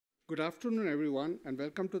Good afternoon, everyone, and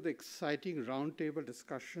welcome to the exciting roundtable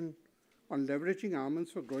discussion on leveraging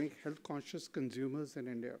almonds for growing health-conscious consumers in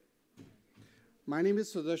India. My name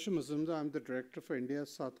is Sudarshan Mazumdar. I'm the Director for India,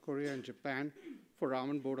 South Korea, and Japan for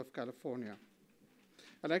Almond Board of California.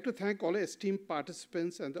 I'd like to thank all esteemed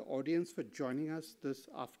participants and the audience for joining us this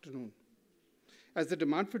afternoon. As the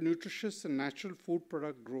demand for nutritious and natural food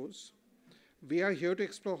product grows, we are here to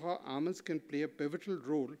explore how almonds can play a pivotal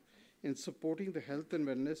role in supporting the health and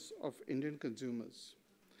wellness of Indian consumers.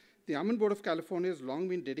 The Almond Board of California has long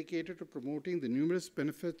been dedicated to promoting the numerous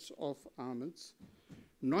benefits of almonds,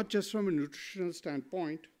 not just from a nutritional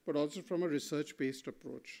standpoint, but also from a research-based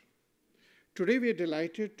approach. Today, we are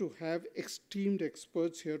delighted to have esteemed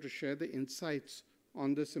experts here to share the insights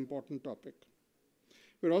on this important topic.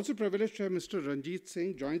 We're also privileged to have Mr. Ranjit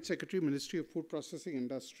Singh, Joint Secretary, Ministry of Food Processing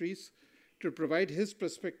Industries, to provide his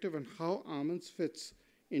perspective on how almonds fits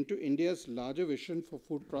into India's larger vision for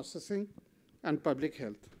food processing and public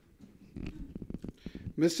health.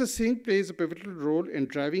 Mr. Singh plays a pivotal role in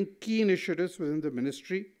driving key initiatives within the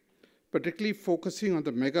ministry, particularly focusing on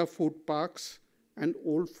the mega food parks and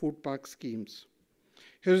old food park schemes.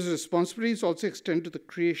 His responsibilities also extend to the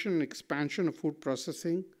creation and expansion of food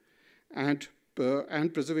processing and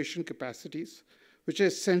preservation capacities, which are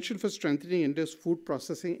essential for strengthening India's food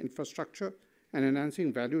processing infrastructure and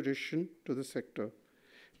enhancing value addition to the sector.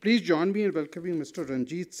 Please join me in welcoming Mr.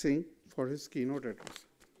 Ranjit Singh for his keynote address.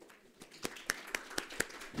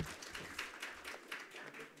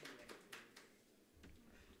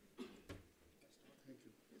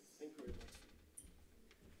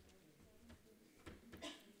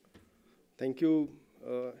 Thank you,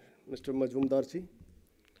 Mr. Mazumdar ji.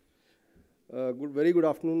 Very good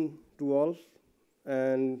afternoon to all,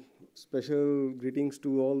 and special greetings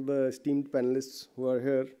to all the esteemed panelists who are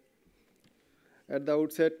here. At the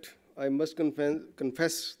outset, I must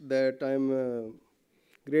confess that I'm a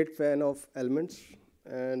great fan of almonds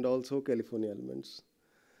and also California almonds.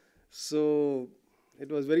 So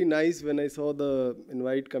it was very nice when I saw the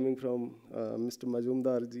invite coming from Mr.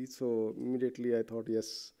 Mazumdar ji. So immediately I thought,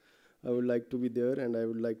 yes, I would like to be there and I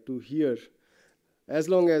would like to hear as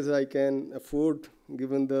long as I can afford,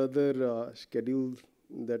 given the other schedule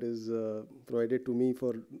that is provided to me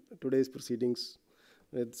for today's proceedings,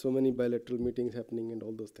 with so many bilateral meetings happening and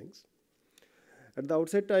all those things. At the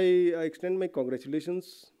outset, I extend my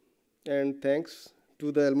congratulations and thanks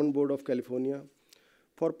to the Almond Board of California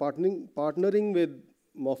for partnering with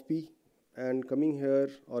MOFPI and coming here,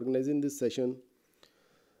 organizing this session.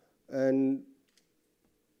 And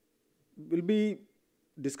we'll be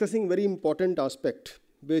discussing very important aspect,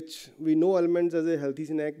 which we know almonds as a healthy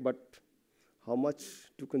snack, but how much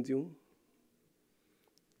to consume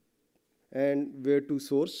and where to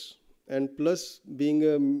source. And plus, being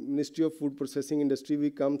a Ministry of Food Processing Industry, we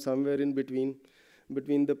come somewhere in between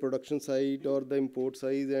the production side or the import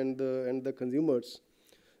side and the consumers.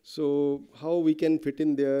 So how we can fit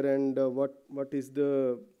in there, and what is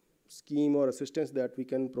the scheme or assistance that we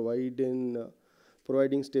can provide in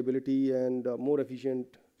providing stability and more efficient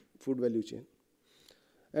food value chain.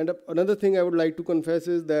 And another thing I would like to confess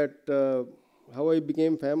is that how I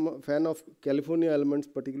became fan of California almonds,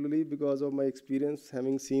 particularly because of my experience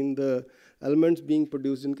having seen the almonds being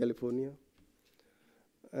produced in California.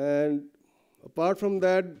 And apart from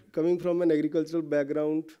that, coming from an agricultural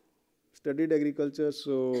background, studied agriculture,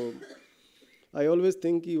 so I always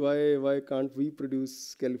think, why can't we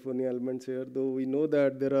produce California almonds here, though we know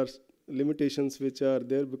that there are limitations which are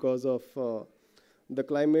there because of the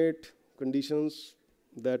climate conditions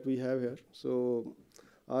that we have here. So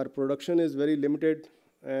our production is very limited,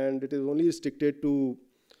 and it is only restricted to,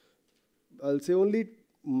 I'll say, only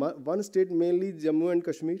one state, mainly Jammu and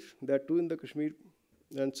Kashmir, that too in the Kashmir.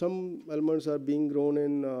 And some almonds are being grown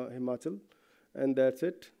in Himachal, and that's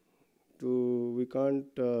it. We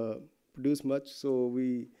can't produce much, so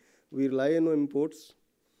we rely on imports.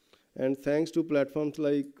 And thanks to platforms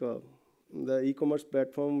like the e-commerce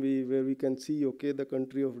platform, where we can see, okay, the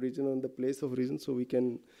country of origin and the place of origin, so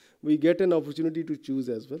we get an opportunity to choose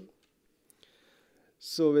as well.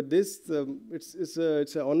 So with this,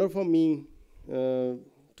 it's an honor for me to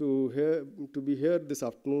be here this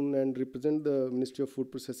afternoon and represent the Ministry of Food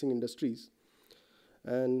Processing Industries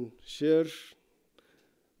and share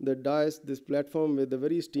the dais, this platform, with a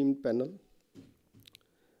very esteemed panel.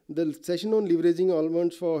 The session on leveraging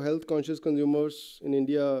almonds for health-conscious consumers in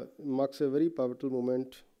India marks a very pivotal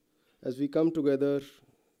moment as we come together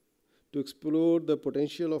to explore the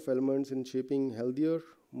potential of almonds in shaping healthier,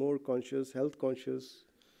 more conscious, health-conscious,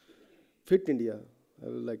 fit India, I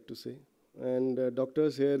would like to say. And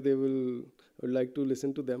doctors here, would like to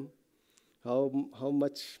listen to them.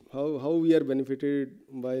 how we are benefited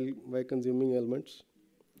by consuming almonds.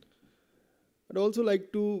 I'd also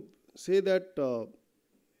like to say that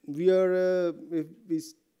if we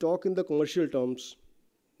talk in the commercial terms,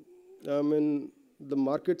 I mean, the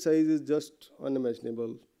market size is just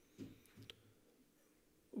unimaginable.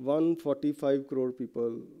 145 crore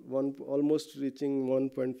people, almost reaching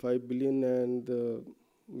 1.5 billion, and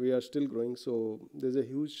we are still growing. So there's a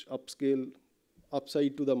huge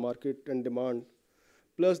upside to the market and demand.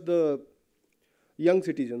 Plus the young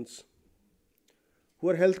citizens who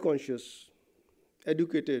are health conscious,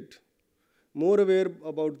 educated, more aware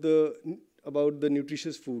about the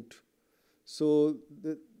nutritious food. So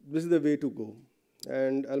this is the way to go,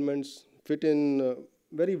 and almonds fit in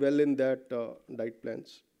very well in that diet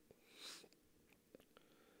plans.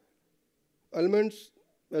 Almonds,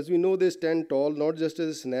 as we know, they stand tall not just as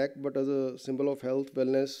a snack but as a symbol of health,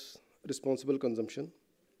 wellness, responsible consumption.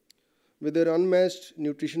 With their unmatched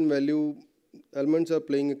nutrition value, almonds are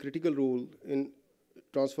playing a critical role in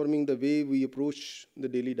transforming the way we approach the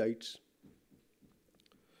daily diets.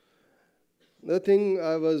 Another thing,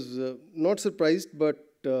 I was not surprised, but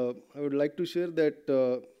I would like to share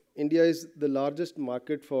that India is the largest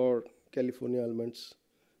market for California almonds.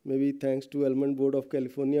 Maybe thanks to Almond Board of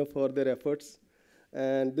California for their efforts.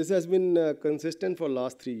 And this has been consistent for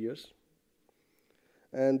last 3 years.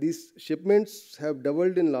 And these shipments have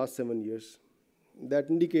doubled in last 7 years. That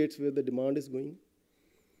indicates where the demand is going.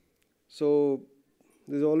 So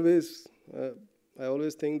there's always, I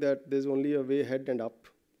always think that there's only a way ahead and up.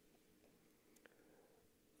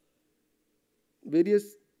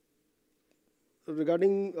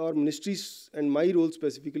 Regarding our ministries and my role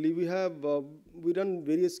specifically, we run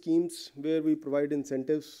various schemes where we provide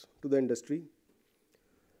incentives to the industry.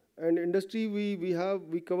 And industry,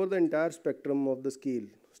 we cover the entire spectrum of the scale,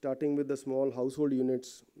 starting with the small household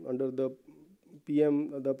units under the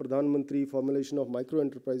PM, the Pradhan Mantri formulation of micro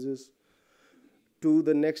enterprises, to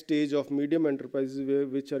the next stage of medium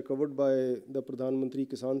enterprises, which are covered by the Pradhan Mantri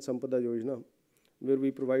Kisan Sampada Yojana, where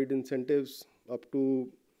we provide incentives up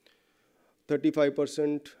to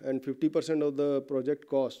 35% and 50% of the project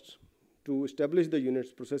costs to establish the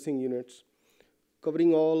units, processing units,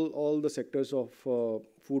 covering all the sectors of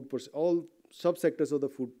food, all subsectors of the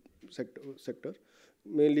food sector,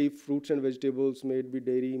 mainly fruits and vegetables, may it be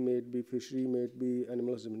dairy, may it be fishery, may it be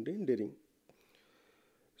animal husbandry and dairying.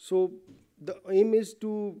 So the aim is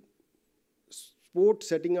to support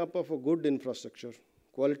setting up of a good infrastructure,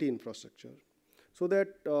 quality infrastructure, so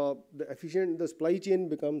that the supply chain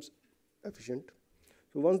becomes efficient.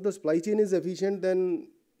 So once the supply chain is efficient, then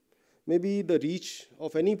maybe the reach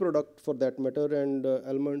of any product for that matter and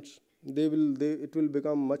almonds, it will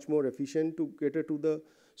become much more efficient to cater to the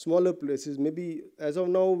smaller places. Maybe as of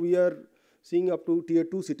now, we are seeing up to tier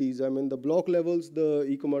 2 cities. I mean, the block levels, the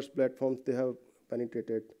e-commerce platforms, they have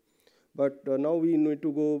penetrated. But now we need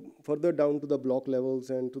to go further down to the block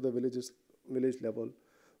levels and to the village level.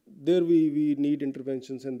 There we need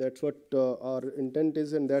interventions, and that's what our intent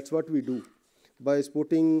is, and that's what we do. By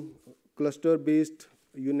supporting cluster-based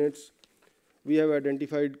units, we have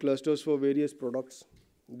identified clusters for various products,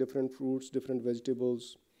 different fruits, different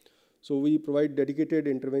vegetables. So we provide dedicated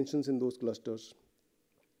interventions in those clusters.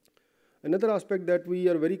 Another aspect that we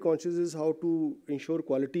are very conscious is how to ensure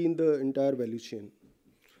quality in the entire value chain.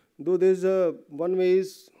 Though there's one way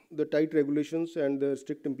is the tight regulations and the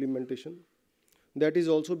strict implementation. That is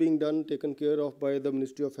also being taken care of by the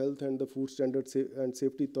Ministry of Health and the Food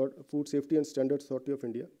Safety and Standards Authority of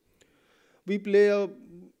India. We play a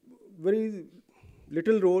very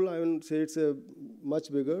little role, I would say it's a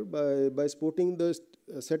much bigger, by supporting the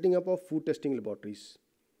setting up of food testing laboratories.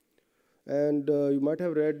 And you might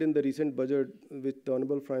have read in the recent budget, which the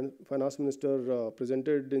Honorable Finance Minister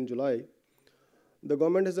presented in July, the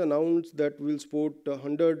government has announced that we'll support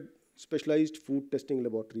 100 specialized food testing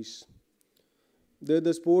laboratories.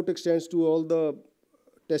 The support extends to all the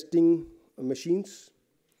testing machines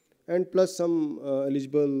and plus some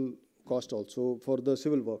eligible cost also for the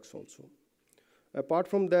civil works also. Apart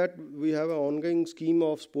from that, we have an ongoing scheme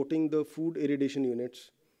of supporting the food irradiation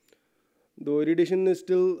units. Though irradiation is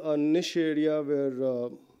still a niche area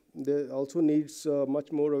where there also needs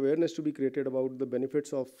much more awareness to be created about the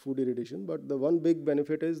benefits of food irradiation. But the one big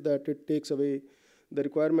benefit is that it takes away the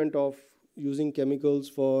requirement of using chemicals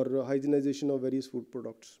for hygienization of various food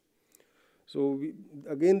products. So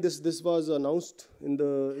again, this was announced in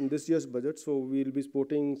this year's budget. So we'll be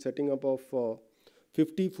supporting setting up of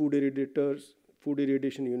 50 food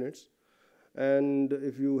irradiation units. And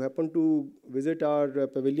if you happen to visit our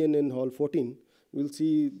pavilion in Hall 14, we'll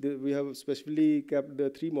see we have specifically kept the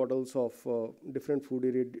 3 models of different food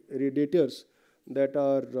irrigators that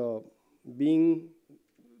are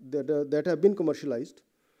that have been commercialized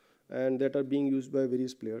and that are being used by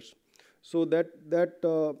various players. So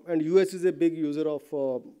and US is a big user of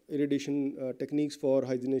irradiation techniques for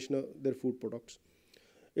hygienization of their food products.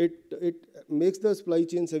 It makes the supply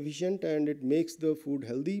chain efficient and it makes the food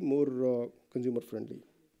healthy, more consumer friendly.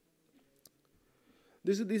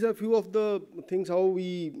 These are a few of the things how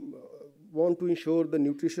we want to ensure the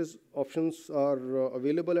nutritious options are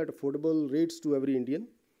available at affordable rates to every Indian,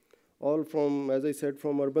 all from, as I said,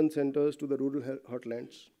 from urban centers to the rural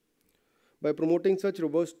heartlands. By promoting such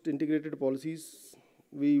robust integrated policies,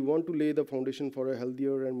 we want to lay the foundation for a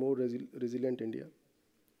healthier and more resilient India.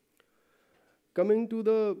 Coming to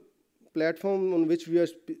the platform on which we are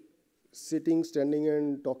sitting, standing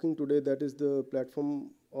and talking today, that is the platform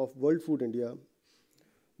of World Food India,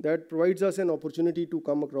 that provides us an opportunity to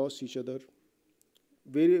come across each other,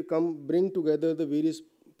 bring together the various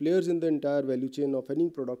players in the entire value chain of any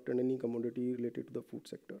product and any commodity related to the food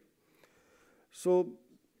sector. So,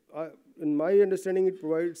 in my understanding, it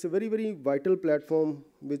provides a very, very vital platform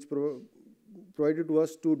which provided to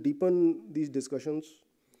us to deepen these discussions,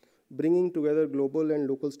 bringing together global and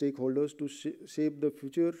local stakeholders to shape the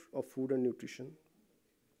future of food and nutrition.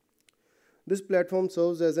 This platform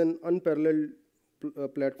serves as an unparalleled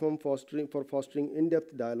platform for fostering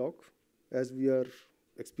in-depth dialogue, as we are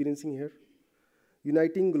experiencing here,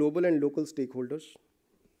 uniting global and local stakeholders.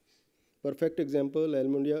 Perfect example,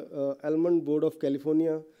 Almond Board of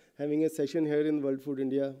California having a session here in World Food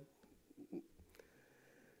India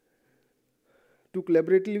to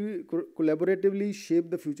collaboratively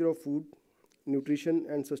shape the future of food, nutrition,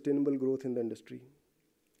 and sustainable growth in the industry.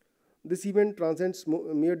 This event transcends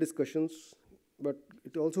mere discussions, but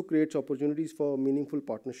it also creates opportunities for meaningful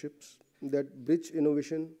partnerships that bridge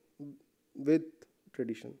innovation with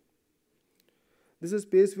tradition. This is a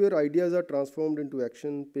space where ideas are transformed into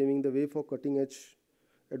action, paving the way for cutting-edge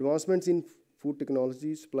advancements in food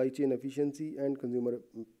technology, supply chain efficiency, and consumer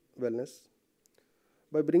wellness.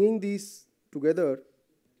 By bringing these together,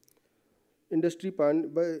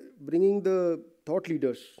 by bringing the thought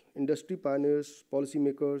leaders, industry pioneers,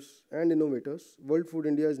 policymakers, and innovators, World Food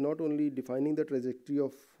India is not only defining the trajectory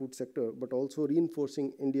of food sector, but also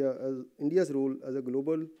reinforcing India's role as a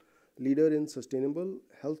global leader in sustainable,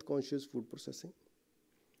 health-conscious food processing.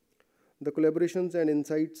 The collaborations and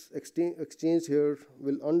insights exchanged here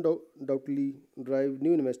will undoubtedly drive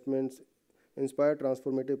new investments, inspire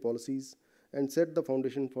transformative policies, and set the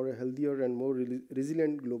foundation for a healthier and more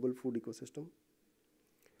resilient global food ecosystem.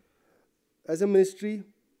 As a ministry,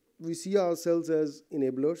 we see ourselves as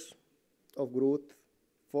enablers of growth,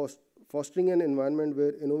 fostering an environment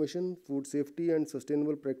where innovation, food safety, and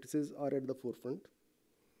sustainable practices are at the forefront.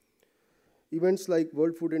 Events like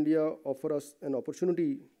World Food India offer us an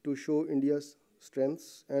opportunity to show India's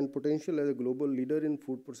strengths and potential as a global leader in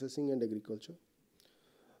food processing and agriculture.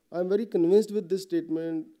 I'm very convinced with this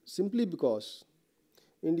statement simply because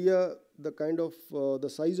India, the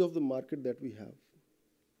size of the market that we have,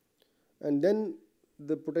 and then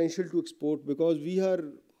the potential to export, because we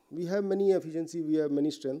have many efficiency, we have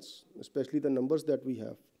many strengths, especially the numbers that we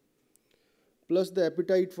have, plus the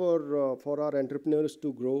appetite for our entrepreneurs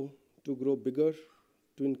to grow bigger,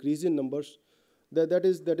 to increase in numbers. That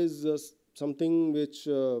is something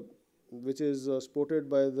which is supported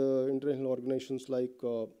by the international organizations like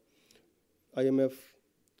IMF,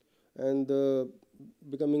 and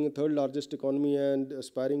becoming a third largest economy and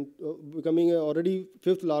becoming already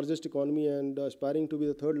fifth largest economy and aspiring to be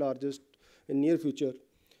the third largest in near future.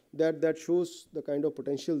 That shows the kind of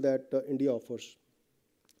potential that India offers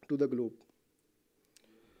to the globe.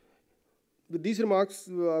 With these remarks,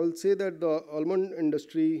 I will say that the almond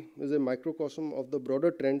industry is a microcosm of the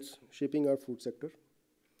broader trends shaping our food sector,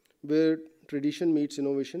 where tradition meets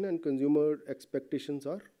innovation and consumer expectations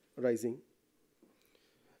are rising.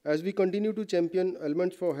 As we continue to champion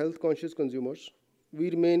almonds for health-conscious consumers, we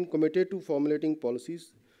remain committed to formulating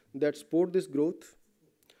policies that support this growth,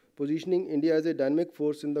 positioning India as a dynamic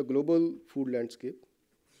force in the global food landscape.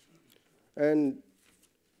 And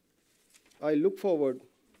I look forward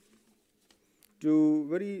to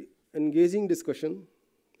very engaging discussion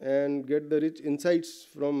and get the rich insights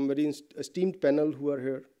from very esteemed panel who are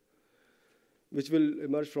here, which will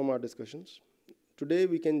emerge from our discussions. Today,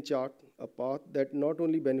 we can chart a path that not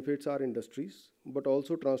only benefits our industries, but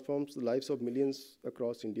also transforms the lives of millions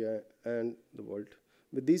across India and the world.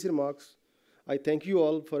 With these remarks, I thank you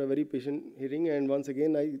all for a very patient hearing, and once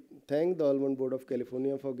again, I thank the Almond Board of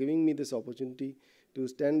California for giving me this opportunity to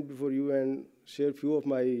stand before you and share a few of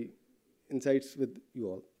my insights with you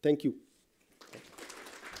all. Thank you.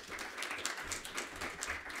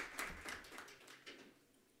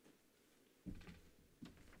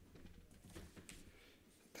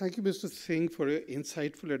 Thank you, Mr. Singh, for your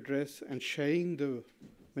insightful address and sharing the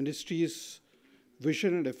Ministry's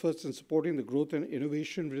vision and efforts in supporting the growth and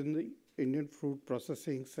innovation within the Indian food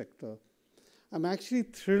processing sector. I'm actually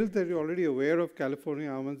thrilled that you're already aware of California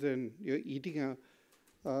almonds and you're eating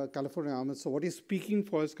California almonds. So what you're speaking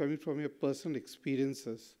for is coming from your personal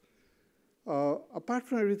experiences. Apart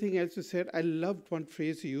from everything else you said, I loved one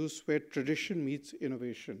phrase you used, where tradition meets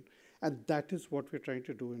innovation. And that is what we're trying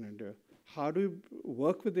to do in India. How do you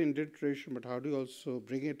work with the Indian tradition, but how do you also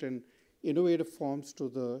bring it in innovative forms to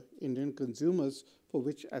the Indian consumers, for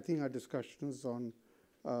which I think our discussion is on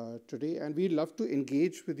today. And we'd love to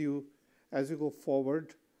engage with you as we go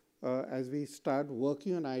forward, as we start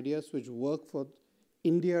working on ideas which work for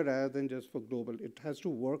India rather than just for global. It has to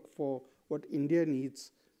work for what India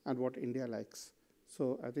needs and what India likes.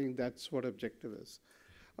 So I think that's what objective is.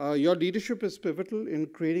 Your leadership is pivotal in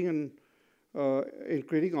creating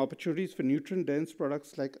opportunities for nutrient-dense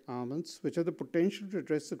products like almonds, which have the potential to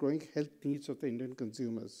address the growing health needs of the Indian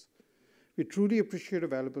consumers. We truly appreciate your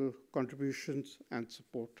valuable contributions and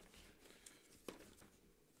support.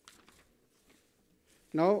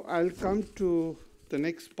 Now I'll come to the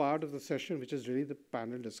next part of the session, which is really the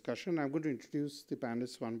panel discussion. I'm going to introduce the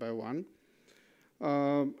panelists one by one.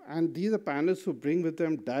 And these are panelists who bring with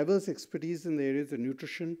them diverse expertise in the areas of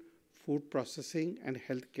nutrition, food processing, and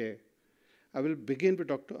healthcare. I will begin with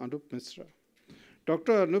Dr. Anoop Mishra.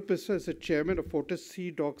 Dr. Anoop Mishra is the chairman of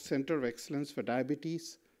Fortis-C-DOC Center of Excellence for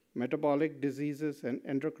Diabetes, Metabolic Diseases, and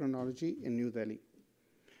Endocrinology in New Delhi.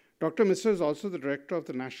 Dr. Mishra is also the director of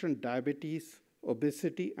the National Diabetes,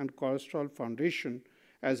 Obesity, and Cholesterol Foundation,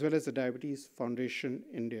 as well as the Diabetes Foundation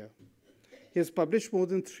India. He has published more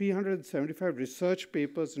than 375 research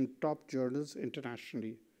papers in top journals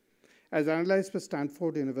internationally. As analyzed by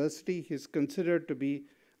Stanford University, he is considered to be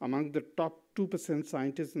among the top 2%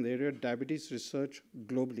 scientists in the area of diabetes research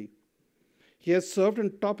globally. He has served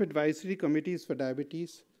in top advisory committees for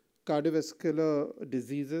diabetes, cardiovascular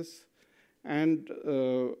diseases, and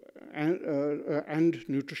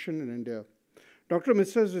nutrition in India. Dr.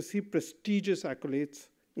 Mishra has received prestigious accolades,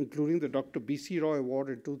 including the Dr. B.C. Roy Award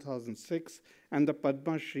in 2006 and the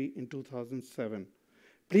Padma Shri in 2007.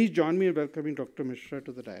 Please join me in welcoming Dr. Mishra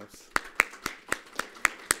to the dais.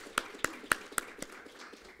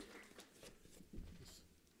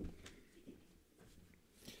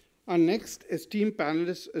 Our next esteemed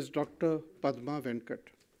panelist is Dr. Padma Venkat.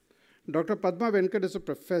 Dr. Padma Venkat is a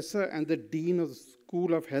professor and the dean of the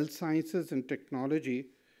School of Health Sciences and Technology,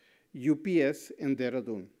 UPES, in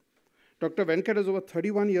Dehradun. Dr. Venkat has over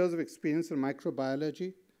 31 years of experience in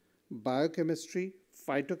microbiology, biochemistry,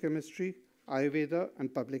 phytochemistry, Ayurveda,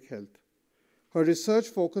 and public health. Her research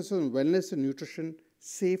focuses on wellness and nutrition,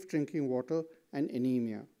 safe drinking water, and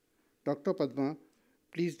anemia. Dr. Padma,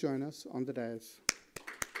 please join us on the dais.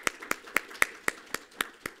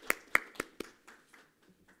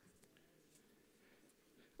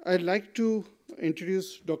 I'd like to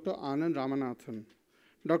introduce Dr. Anand Ramanathan.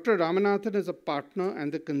 Dr. Ramanathan is a partner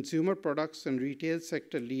and the consumer products and retail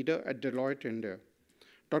sector leader at Deloitte, India.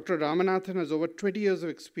 Dr. Ramanathan has over 20 years of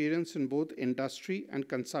experience in both industry and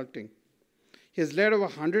consulting. He has led over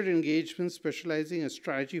 100 engagements specializing in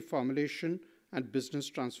strategy formulation and business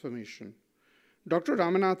transformation. Dr.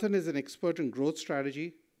 Ramanathan is an expert in growth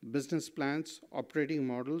strategy, business plans, operating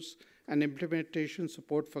models, and implementation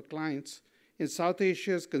support for clients in South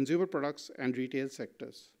Asia's consumer products and retail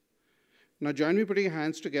sectors. Now join me putting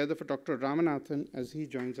hands together for Dr. Ramanathan as he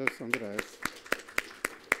joins us on the dais.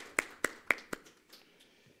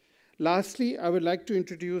 Lastly, I would like to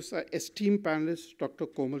introduce our esteemed panelist, Dr.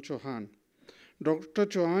 Komal Chauhan. Dr.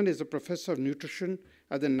 Chauhan is a professor of nutrition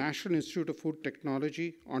at the National Institute of Food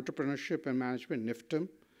Technology, Entrepreneurship and Management, NIFTEM,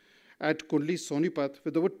 at Kundli, Sonipat,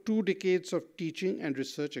 with over 2 decades of teaching and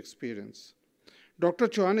research experience. Dr.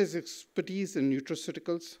 Chauhan has expertise in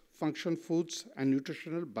nutraceuticals, functional foods, and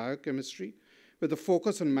nutritional biochemistry, with a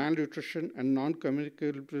focus on malnutrition and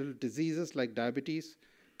non-communicable diseases like diabetes,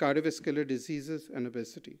 cardiovascular diseases, and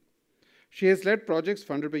obesity. She has led projects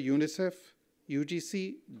funded by UNICEF,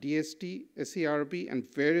 UGC, DST, SERB, and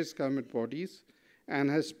various government bodies,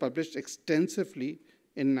 and has published extensively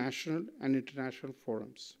in national and international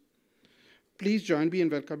forums. Please join me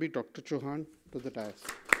in welcoming Dr. Chauhan to the dais.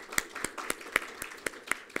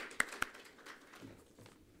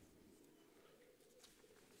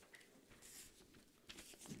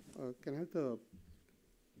 Can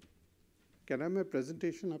I have my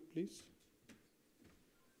presentation up, please?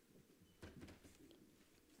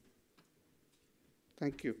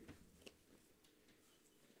 Thank you.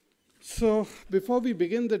 So before we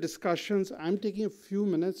begin the discussions, I'm taking a few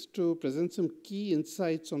minutes to present some key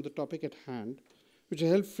insights on the topic at hand, which will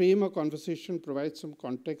help frame our conversation, provide some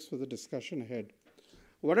context for the discussion ahead.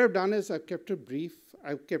 What I've done is I've kept it brief.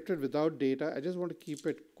 I've kept it without data. I just want to keep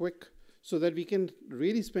it quick so that we can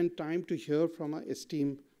really spend time to hear from our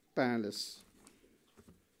esteemed panelists.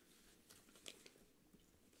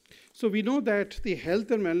 So we know that the health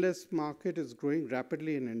and wellness market is growing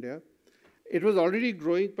rapidly in India. It was already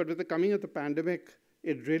growing, but with the coming of the pandemic,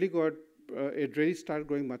 it really started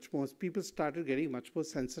growing much more. People started getting much more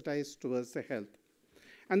sensitized towards their health.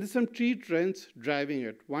 And there's some three trends driving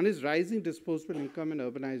it. One is rising disposable income and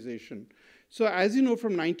urbanization. So as you know,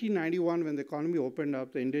 from 1991, when the economy opened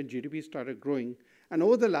up, the Indian GDP started growing. And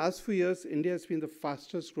over the last few years, India has been the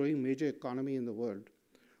fastest growing major economy in the world.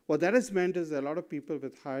 What that has meant is a lot of people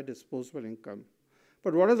with higher disposable income.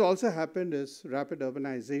 But what has also happened is rapid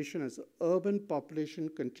urbanization as the urban population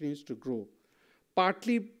continues to grow,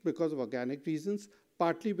 partly because of organic reasons,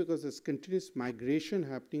 partly because there's continuous migration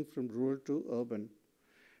happening from rural to urban.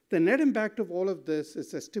 The net impact of all of this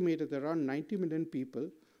is estimated that around 90 million people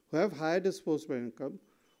who have higher disposable income,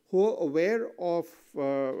 who are aware of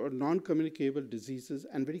non-communicable diseases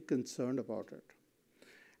and very concerned about it.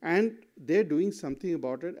 And they're doing something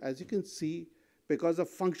about it, as you can see, because the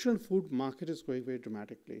functional food market is growing very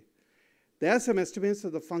dramatically. There are some estimates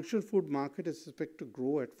that the functional food market is expected to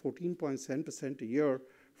grow at 14.7% a year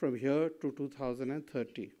from here to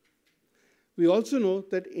 2030. We also know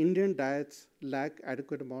that Indian diets lack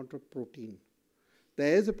adequate amount of protein.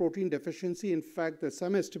 There is a protein deficiency. In fact, there's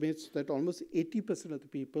some estimates that almost 80% of the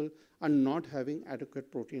people are not having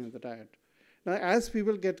adequate protein in the diet. Now, as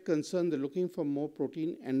people get concerned, they're looking for more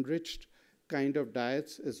protein-enriched kind of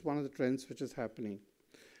diets is one of the trends which is happening.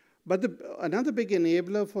 But another big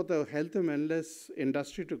enabler for the health and wellness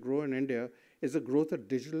industry to grow in India is the growth of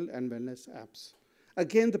digital and wellness apps.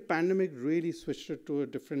 Again, the pandemic really switched it to a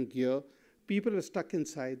different gear. People were stuck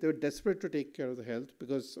inside. They were desperate to take care of the health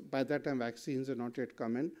because by that time vaccines had not yet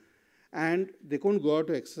come in. And they couldn't go out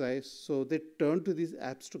to exercise, so they turned to these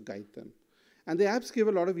apps to guide them. And the apps give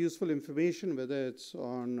a lot of useful information, whether it's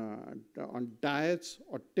on diets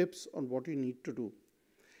or tips on what you need to do.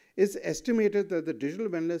 It's estimated that the digital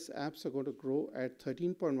wellness apps are going to grow at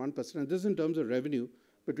 13.1%, and this in terms of revenue,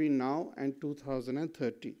 between now and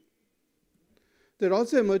 2030. There are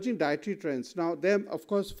also emerging dietary trends. Now, there are, of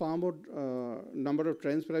course, far more number of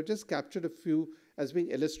trends, but I've just captured a few as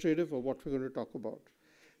being illustrative of what we're going to talk about.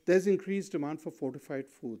 There's increased demand for fortified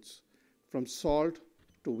foods, from salt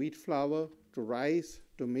to wheat flour, to rice,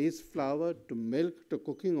 to maize flour, to milk, to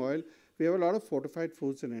cooking oil. We have a lot of fortified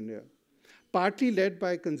foods in India. Partly led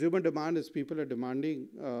by consumer demand as people are demanding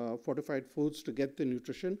fortified foods to get the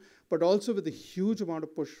nutrition, but also with a huge amount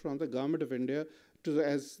of push from the government of India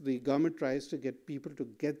as the government tries to get people to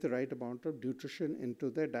get the right amount of nutrition into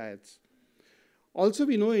their diets. Also,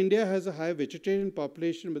 we know India has a high vegetarian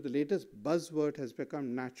population, but the latest buzzword has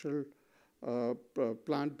become natural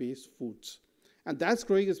plant-based foods. And that's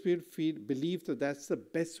growing as people believe that that's the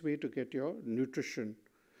best way to get your nutrition.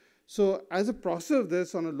 So as a process of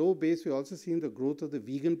this, on a low base, we're also seeing the growth of the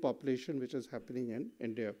vegan population, which is happening in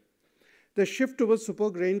India. The shift towards super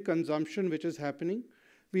grain consumption, which is happening,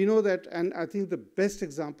 we know that, and I think the best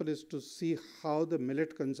example is to see how the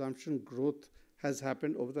millet consumption growth has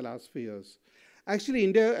happened over the last few years. Actually,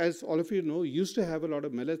 India, as all of you know, used to have a lot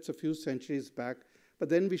of millets a few centuries back, but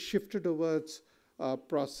then we shifted towards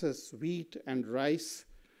processed wheat and rice.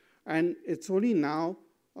 And it's only now,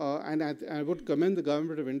 and I would commend the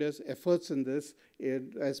government of India's efforts in this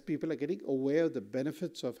as people are getting aware of the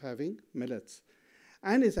benefits of having millets.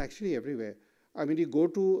 And it's actually everywhere. I mean, you go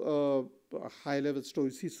to a high-level store,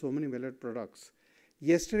 you see so many millet products.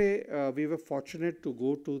 Yesterday, we were fortunate to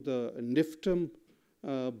go to the NIFTEM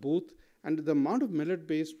booth, and the amount of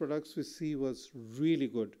millet-based products we see was really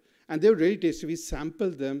good. And they were really tasty. We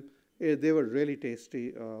sampled them. They were really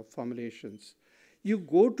tasty formulations. You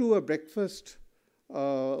go to a breakfast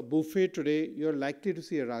buffet today, you're likely to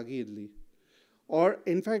see a ragi idli. Or,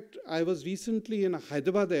 in fact, I was recently in a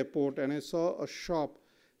Hyderabad airport and I saw a shop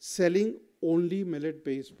selling only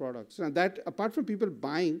millet-based products. Now that, apart from people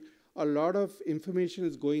buying, a lot of information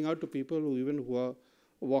is going out to people who are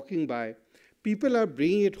walking by. People are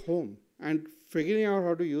bringing it home and figuring out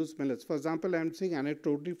how to use millets. For example, I'm saying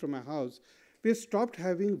anecdotally from my house, we stopped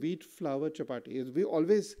having wheat flour chapati. We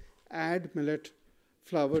always add millet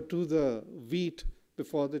flour to the wheat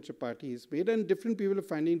before the chapati is made, and different people are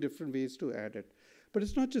finding different ways to add it. But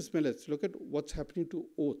it's not just millets. Look at what's happening to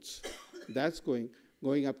oats. That's going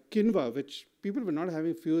up. Quinoa, which people were not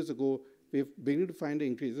having a few years ago, we're beginning to find an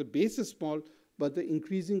increase. The base is small, but the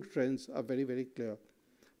increasing trends are very, very clear.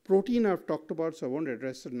 Protein I've talked about, so I won't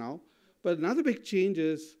address it now. But another big change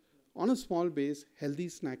is, on a small base, healthy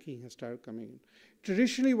snacking has started coming in.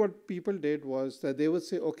 Traditionally, what people did was that they would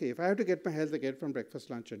say, okay, if I have to get my health, I get from breakfast,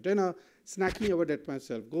 lunch, and dinner. Snacking, I would let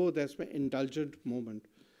myself go. That's my indulgent moment.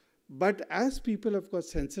 But as people have got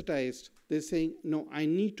sensitized, they're saying, no, I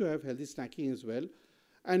need to have healthy snacking as well,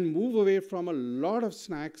 and move away from a lot of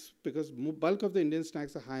snacks, because bulk of the Indian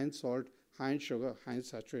snacks are high in salt, high in sugar, high in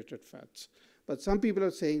saturated fats. But some people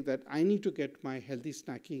are saying that I need to get my healthy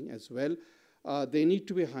snacking as well. They need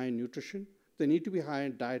to be high in nutrition. They need to be high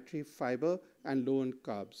in dietary fiber and low in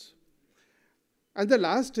carbs. And the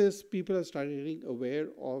last is people are starting getting aware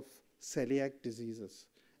of celiac diseases.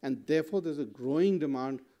 And therefore, there's a growing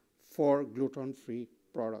demand for gluten-free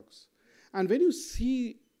products. And when you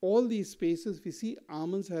see all these spaces, we see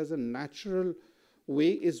almonds as a natural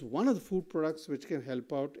way, is one of the food products which can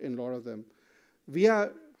help out in a lot of them. We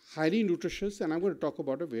are highly nutritious, and I'm going to talk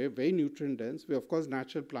about it, very, very nutrient dense. We are, of course,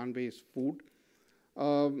 natural plant-based food.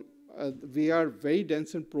 We are very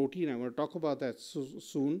dense in protein. I'm going to talk about that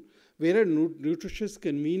soon. We are a nutritious,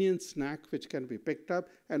 convenient snack which can be picked up,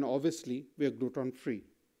 and obviously, we are gluten-free.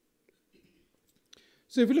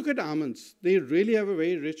 So if you look at almonds, they really have a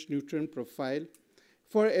very rich nutrient profile.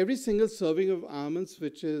 For every single serving of almonds,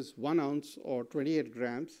 which is 1 ounce or 28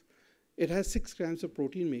 grams, it has 6 grams of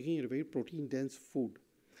protein, making it a very protein-dense food.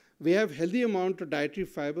 We have healthy amount of dietary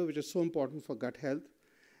fiber, which is so important for gut health.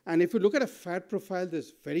 And if you look at a fat profile,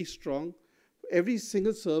 that's very strong. Every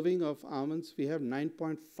single serving of almonds, we have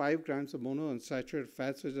 9.5 grams of monounsaturated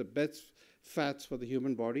fats, which are the best fats for the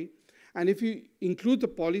human body. And if you include the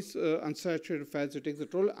polyunsaturated fats, you take the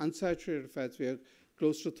total unsaturated fats, we have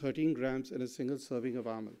close to 13 grams in a single serving of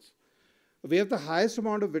almonds. We have the highest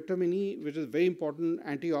amount of vitamin E, which is a very important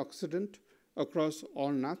antioxidant across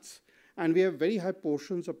all nuts. And we have very high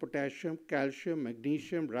portions of potassium, calcium,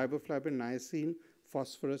 magnesium, riboflavin, niacin,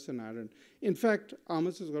 phosphorus, and iron. In fact,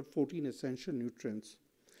 almonds has got 14 essential nutrients.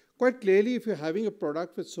 Quite clearly, if you're having a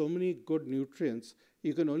product with so many good nutrients,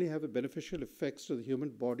 you can only have a beneficial effects to the human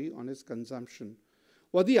body on its consumption.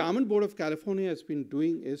 What the Almond Board of California has been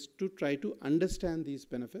doing is to try to understand these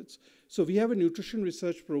benefits. So we have a nutrition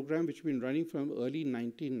research program which we've been running from early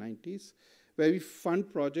 1990s, where we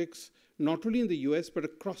fund projects not only in the US, but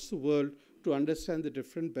across the world to understand the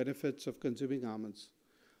different benefits of consuming almonds.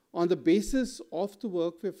 On the basis of the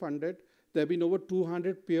work we funded, there have been over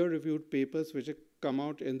 200 peer-reviewed papers which have come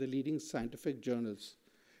out in the leading scientific journals.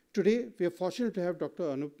 Today, we are fortunate to have Dr.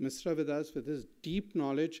 Anoop Mishra with us with his deep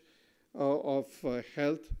knowledge of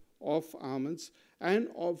health, of almonds, and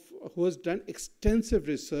who has done extensive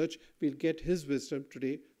research. We'll get his wisdom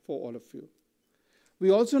today for all of you. We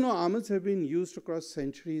also know almonds have been used across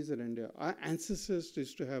centuries in India. Our ancestors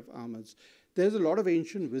used to have almonds. There's a lot of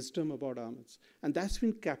ancient wisdom about almonds, and that's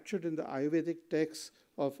been captured in the Ayurvedic texts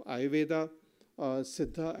of Ayurveda,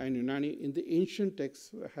 Siddha, and Unani. In the ancient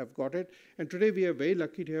texts have got it. And today we are very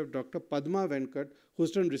lucky to have Dr. Padma Venkat,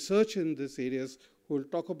 who's done research in these areas, who will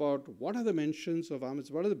talk about what are the mentions of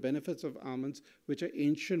almonds, what are the benefits of almonds, which are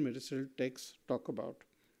ancient medicinal texts talk about.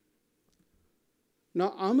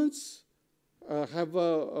 Now, almonds have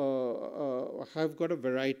got a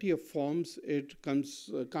variety of forms. It comes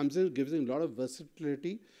in, gives them a lot of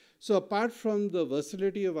versatility. So apart from the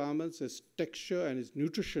versatility of almonds, its texture and its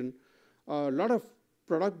nutrition, a lot of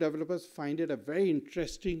product developers find it a very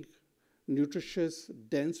interesting, nutritious,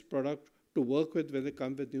 dense product to work with when they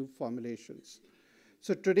come with new formulations.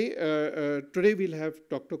 So today we'll have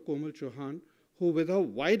Dr. Komal Chauhan, who with her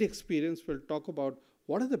wide experience will talk about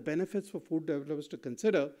what are the benefits for food developers to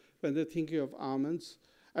consider when they're thinking of almonds,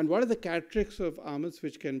 and what are the characteristics of almonds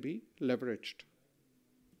which can be leveraged.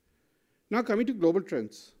 Now coming to global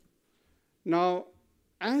trends. Now,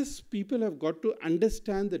 as people have got to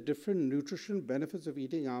understand the different nutrition benefits of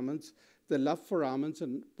eating almonds, the love for almonds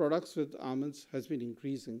and products with almonds has been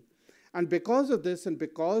increasing. And because of this, and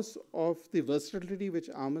because of the versatility which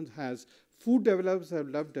almond has, food developers have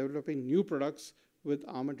loved developing new products with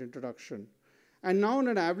almond introduction. And now on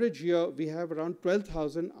an average year, we have around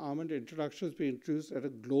 12,000 almond introductions being introduced at a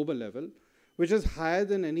global level, which is higher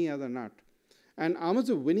than any other nut. And almonds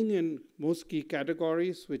are winning in most key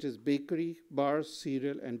categories, which is bakery, bars,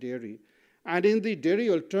 cereal, and dairy. And in the dairy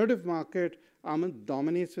alternative market, almond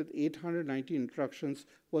dominates with 890 introductions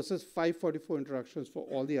versus 544 introductions for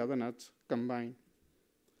all the other nuts combined.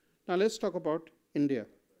 Now let's talk about India.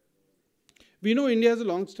 We know India has a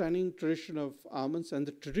long-standing tradition of almonds, and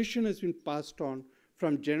the tradition has been passed on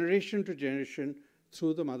from generation to generation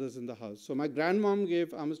through the mothers in the house. So my grandmom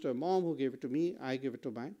gave almonds to her mom, who gave it to me, I gave it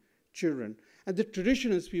to my children. And the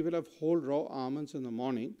tradition is people have whole raw almonds in the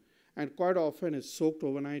morning, and quite often is soaked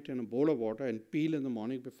overnight in a bowl of water and peel in the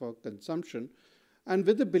morning before consumption, and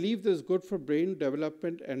with the belief that it's good for brain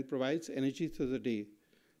development and provides energy through the day.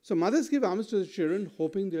 So mothers give almonds to the children,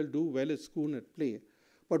 hoping they'll do well at school and at play.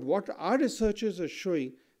 But what our researchers are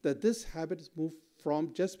showing that this habit has moved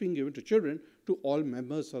from just being given to children to all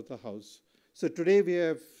members of the house. So today we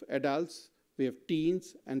have adults, we have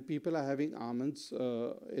teens, and people are having almonds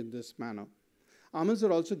in this manner. Almonds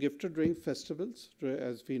are also gifted during festivals,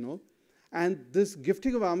 as we know. And this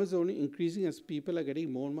gifting of almonds is only increasing as people are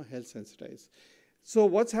getting more and more health sensitized. So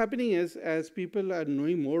what's happening is, as people are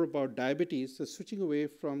knowing more about diabetes, they're switching away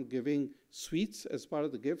from giving sweets as part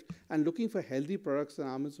of the gift and looking for healthy products, and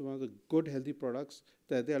almonds are one of the good healthy products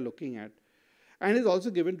that they are looking at. And it's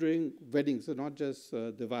also given during weddings, so not just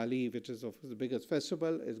Diwali, which is of course the biggest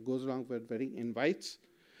festival. It goes along with wedding invites.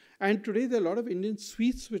 And today there are a lot of Indian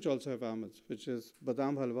sweets which also have almonds, which is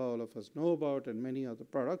badam halwa, all of us know about, and many other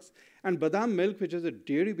products. And badam milk, which is a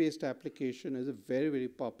dairy-based application, is a very, very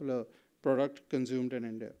popular product consumed in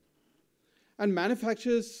India. And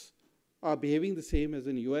manufacturers are behaving the same as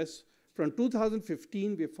in the US. From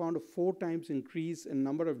 2015, we found a 4 times increase in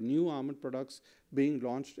number of new almond products being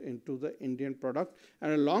launched into the Indian product.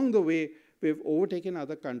 And along the way, we've overtaken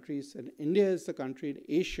other countries, and India is the country in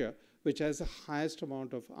Asia which has the highest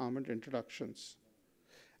amount of almond introductions.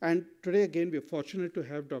 And today, again, we're fortunate to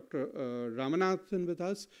have Dr. Ramanathan with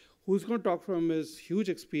us, who's going to talk from his huge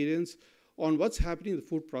experience on what's happening in the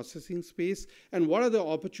food processing space and what are the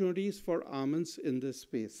opportunities for almonds in this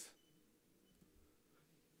space.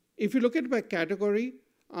 If you look at it by category,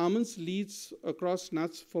 almonds leads across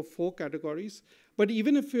nuts for 4 categories. But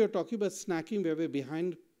even if you're talking about snacking, where we're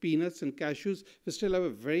behind peanuts and cashews, we still have a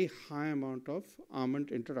very high amount of almond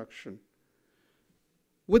introduction.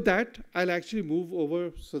 With that, I'll actually move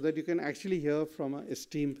over so that you can actually hear from our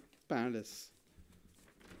esteemed panelists.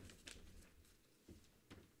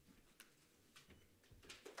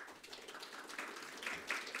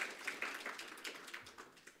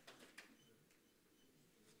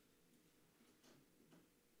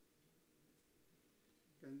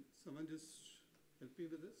 Can someone just help me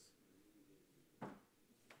with this?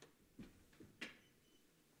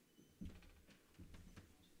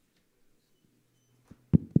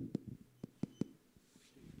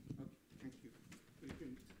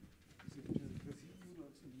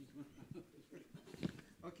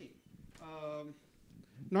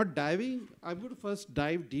 Not diving, I'm going to first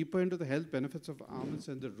dive deeper into the health benefits of almonds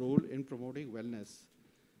and the role in promoting wellness.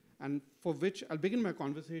 And for which I'll begin my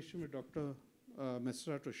conversation with Dr.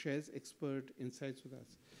 Mishra to share his expert insights with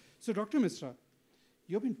us. So Dr. Mishra,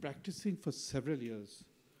 you've been practicing for several years.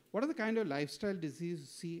 What are the kind of lifestyle diseases you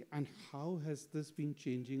see, and how has this been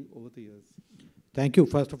changing over the years? Thank you.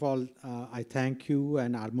 First of all, I thank you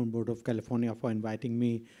and Almond Board of California for inviting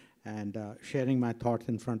me and sharing my thoughts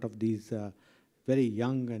in front of these very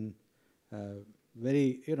young and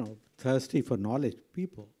very, thirsty for knowledge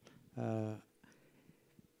people.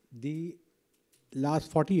 The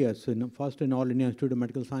last 40 years, first in All India Institute of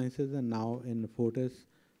Medical Sciences and now in Fortis,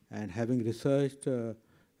 and having researched the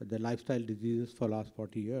lifestyle diseases for the last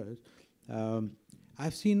 40 years,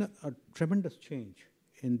 I've seen a tremendous change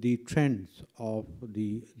in the trends of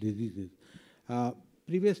the diseases.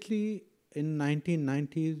 Previously, in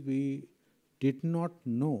 1990s, we did not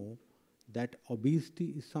know that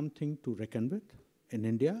obesity is something to reckon with in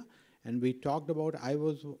India. And we talked about, I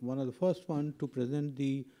was one of the first ones to present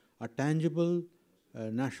a tangible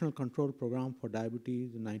national control program for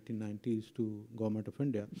diabetes in 1990s to Government of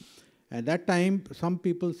India. At that time, some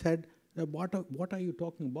people said, what are you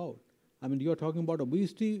talking about? I mean, you're talking about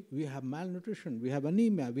obesity, we have malnutrition, we have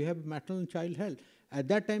anemia, we have maternal and child health. At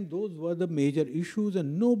that time, those were the major issues,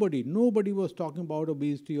 and nobody was talking about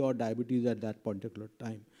obesity or diabetes at that particular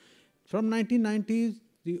time. From 1990s,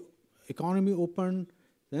 the economy opened,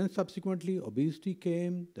 then subsequently obesity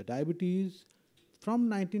came, the diabetes. From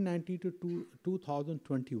 1990 to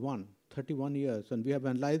 2021, 31 years, and we have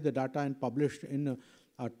analyzed the data and published in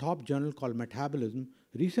a top journal called Metabolism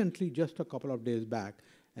recently, just a couple of days back.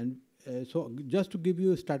 And so just to give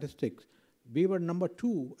you statistics, we were number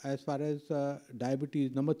 2 as far as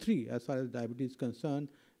diabetes, number 3 as far as diabetes is concerned,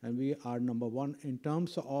 and we are number 1 in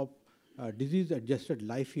terms of disease-adjusted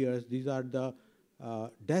life years. These are the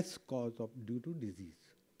deaths caused due to disease.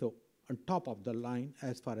 So on top of the line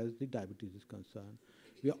as far as the diabetes is concerned.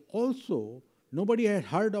 We are also, nobody had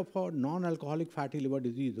heard of a non-alcoholic fatty liver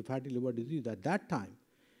disease, the fatty liver disease at that time.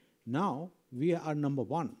 Now we are number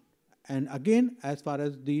 1. And again, as far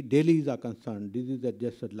as the dailies are concerned,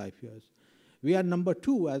 disease-adjusted life years. We are number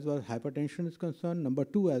 2 as far as hypertension is concerned, number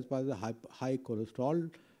 2 as far as the high cholesterol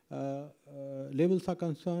levels are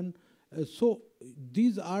concerned. So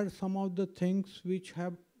these are some of the things which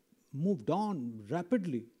have moved on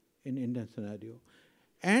rapidly in Indian scenario,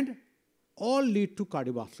 and all lead to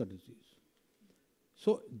cardiovascular disease.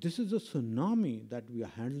 So this is a tsunami that we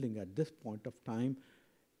are handling at this point of time.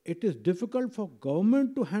 It is difficult for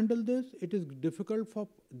government to handle this. It is difficult for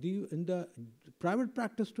in the private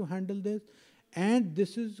practice to handle this. And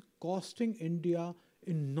this is costing India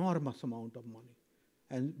enormous amount of money.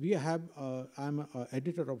 And we have, I'm an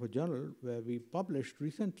editor of a journal where we published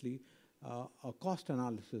recently a cost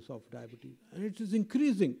analysis of diabetes. And it is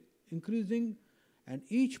increasing. And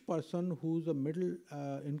each person who's a middle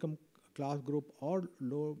income class group or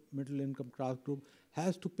low middle income class group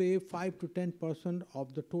has to pay 5 to 10%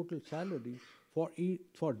 of the total salary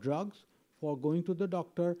for drugs, for going to the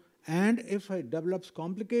doctor, and if it develops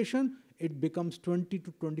complication, it becomes 20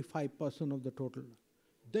 to 25% of the total.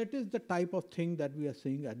 That is the type of thing that we are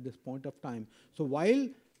seeing at this point of time. So while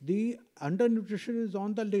the undernutrition is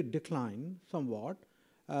on the decline somewhat,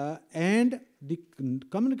 and the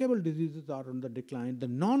communicable diseases are on the decline, the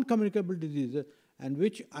non-communicable diseases, and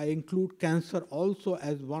which I include cancer also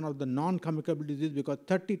as one of the non-communicable diseases, because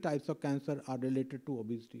 30 types of cancer are related to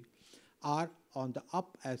obesity, are on the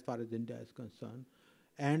up as far as India is concerned.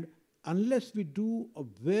 And unless we do a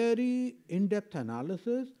very in-depth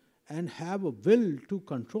analysis and have a will to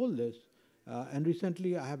control this, and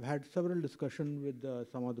recently I have had several discussions with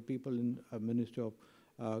some of the people in Ministry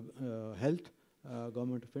of Health,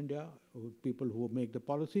 Government of India, people who make the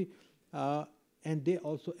policy, and they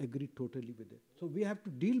also agree totally with it. So we have to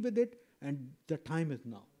deal with it, and the time is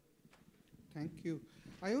now. Thank you.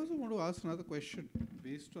 I also want to ask another question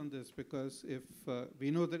based on this, because if we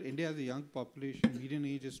know that India has a young population, median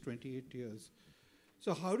age is 28 years.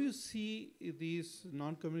 So how do you see these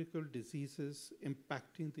non-communicable diseases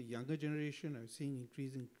impacting the younger generation? Are you seeing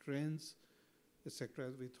increasing trends, etc.?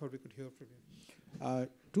 We thought we could hear from you.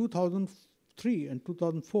 2003 and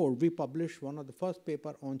 2004, we published one of the first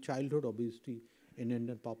paper on childhood obesity in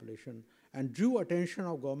Indian population, and drew attention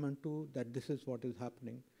of government to that this is what is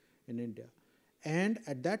happening in India. And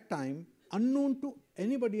at that time, unknown to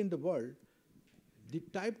anybody in the world, the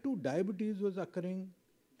type 2 diabetes was occurring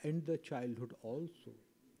in the childhood also.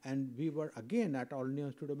 And we were again at All India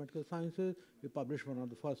Institute of Medical Sciences, we published one of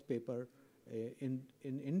the first paper in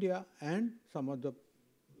India, and some of the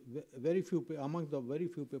among the very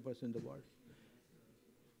few papers in the world.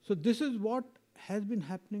 So this is what has been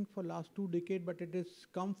happening for last 2 decades, but it has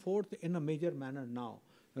come forth in a major manner now.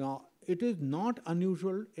 Now, it is not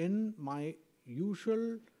unusual in my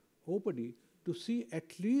usual OPD to see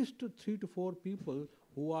at least 3 to 4 people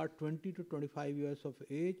who are 20 to 25 years of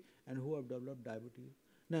age and who have developed diabetes.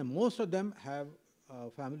 Now, most of them have a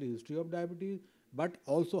family history of diabetes, but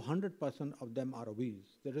also 100% of them are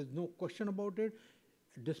obese. There is no question about it.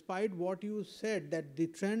 Despite what you said, that the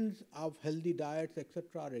trends of healthy diets,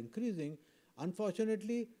 etc., are increasing,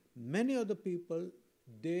 unfortunately, many of the people,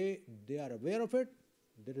 they are aware of it,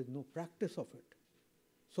 there is no practice of it.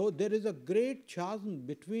 So there is a great chasm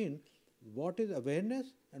between what is awareness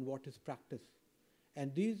and what is practice.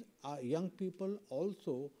 And these young people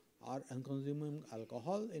also are consuming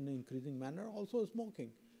alcohol in an increasing manner, also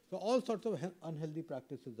smoking. So all sorts of unhealthy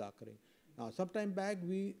practices are occurring. Now, sometime back,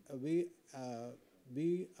 we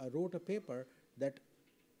wrote a paper that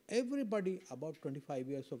everybody about 25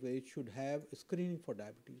 years of age should have screening for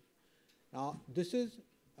diabetes. Now, this is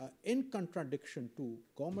in contradiction to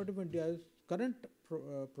Government of India's current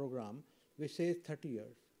program, which says 30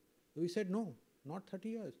 years. We said, no, not 30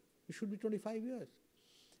 years. It should be 25 years.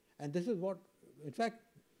 And this is what, in fact,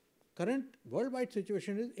 current worldwide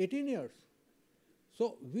situation is 18 years.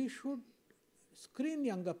 So we should screen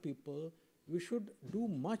younger people. We should do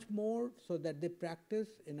much more so that they practice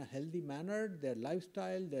in a healthy manner their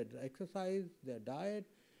lifestyle, their exercise, their diet,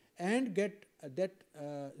 and get that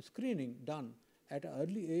screening done at an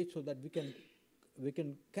early age so that we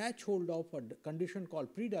can catch hold of a condition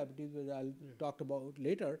called prediabetes, which I'll talk about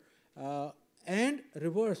later, and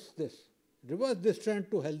reverse this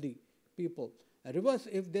trend to healthy people. Reverse,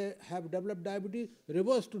 if they have developed diabetes,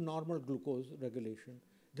 reverse to normal glucose regulation.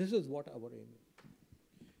 This is what our aim is.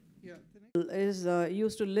 Yeah,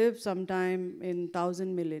 used to live sometime in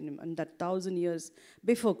 1000 millennium, and that 1000 years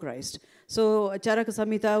before Christ. So Charaka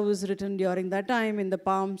Samhita was written during that time in the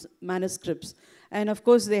palm manuscripts. And of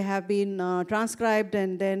course they have been transcribed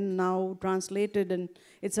and then now translated, and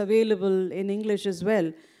it's available in English as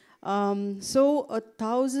well. So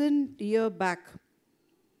 1000 years back,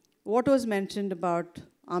 what was mentioned about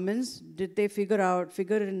almonds, did they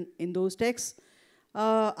figure in those texts?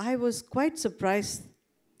 I was quite surprised.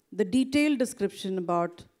 The detailed description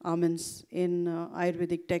about almonds in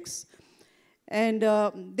Ayurvedic texts. And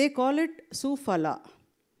they call it Sufala.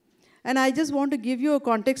 And I just want to give you a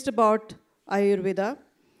context about Ayurveda.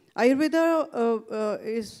 Ayurveda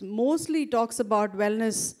is mostly talks about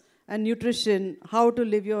wellness and nutrition, how to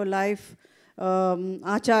live your life,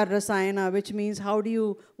 Achar Rasayana, which means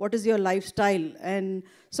what is your lifestyle. And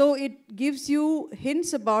so it gives you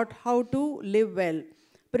hints about how to live well,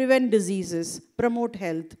 prevent diseases, promote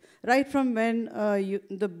health, right from when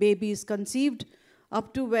the baby is conceived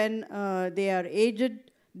up to when they are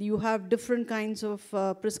aged. You have different kinds of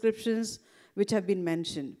prescriptions which have been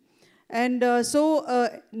mentioned. And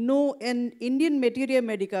in Indian Materia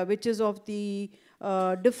Medica, which is of the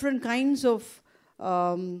different kinds of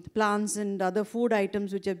plants and other food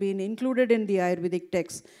items which have been included in the Ayurvedic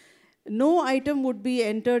text, no item would be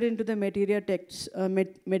entered into the Materia text,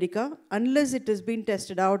 Medica unless it has been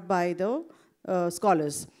tested out by the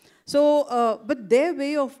scholars. So, but their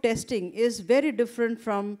way of testing is very different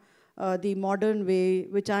from the modern way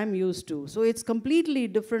which I'm used to. So it's completely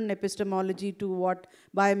different epistemology to what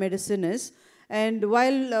biomedicine is. And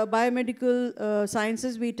while biomedical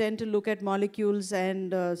sciences, we tend to look at molecules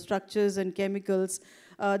and structures and chemicals,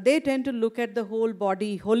 they tend to look at the whole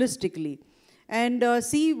body holistically and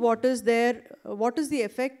see what is the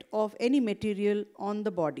effect of any material on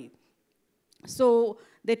the body. So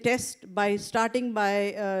they test by starting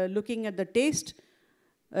by looking at the taste,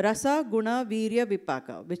 rasa, guna, virya,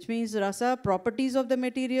 vipaka, which means rasa, properties of the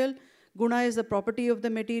material, guna is the property of the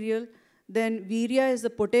material, then virya is the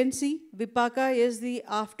potency, vipaka is the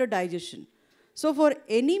after digestion. So for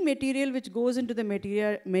any material which goes into the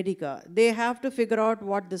Materia Medica, they have to figure out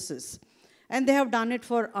what this is. And they have done it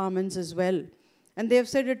for almonds as well. And they have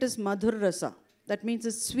said it is madhur rasa. That means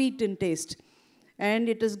it's sweet in taste. And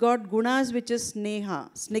it has got gunas, which is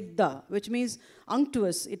sneha, snigdha, which means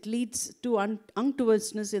unctuous. It leads to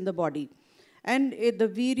unctuousness in the body. And the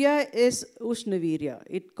virya is ushna virya.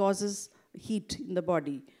 It causes heat in the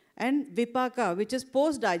body. And vipaka, which is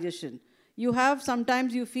post-digestion.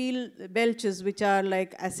 Sometimes you feel belches, which are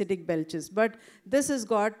like acidic belches. But this has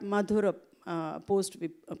got madhura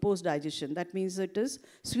post-digestion. That means it is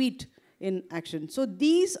sweet in action. So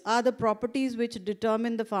these are the properties which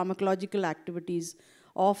determine the pharmacological activities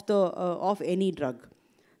of any drug.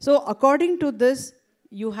 So according to this,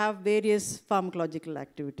 you have various pharmacological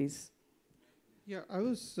activities. Yeah, I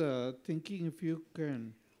was thinking if you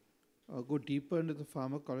can go deeper into the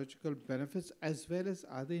pharmacological benefits as well as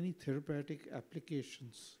are there any therapeutic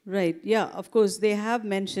applications? Right, yeah, of course, they have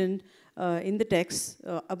mentioned in the text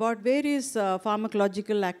about various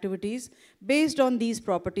pharmacological activities based on these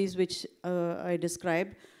properties which I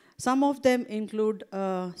described. Some of them include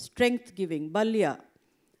strength giving, balya,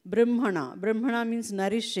 brahmana. Brahmana means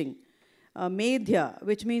nourishing. Medhya,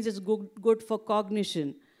 which means it's good for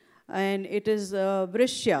cognition. And it is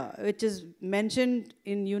vrishya, which is mentioned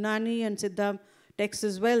in Unani and Siddha texts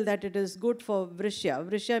as well, that it is good for vrishya.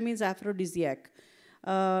 Vrishya means aphrodisiac.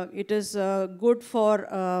 It is good for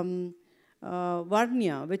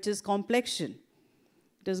varnya, which is complexion.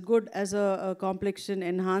 It is good as a complexion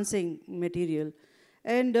enhancing material.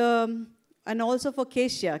 And also for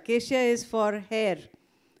kesha. Kesha is for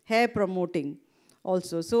hair promoting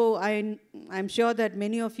also. So I'm sure that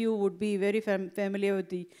many of you would be very familiar with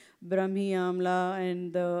the Brahmi Amla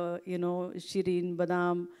and the, Shirin,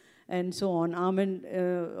 Badam, and so on. Almond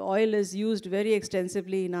oil is used very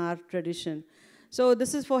extensively in our tradition. So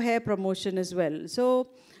this is for hair promotion as well. So,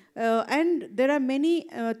 and there are many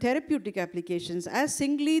therapeutic applications. As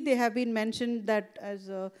singly, they have been mentioned that,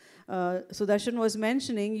 as Sudarshan was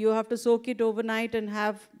mentioning, you have to soak it overnight and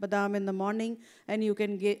have badam in the morning, and you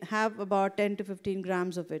can have about 10 to 15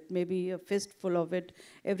 grams of it, maybe a fistful of it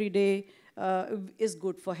every day is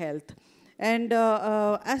good for health. And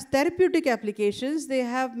as therapeutic applications, they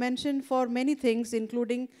have mentioned for many things,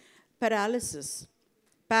 including paralysis,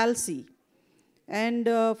 palsy, and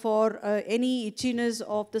for any itchiness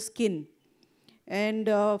of the skin, and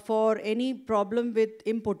for any problem with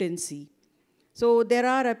impotency. So there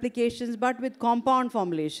are applications, but with compound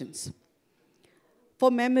formulations. For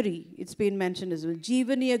memory, it's been mentioned as well.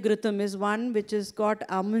 Jeevaniya Ghritam is one which has got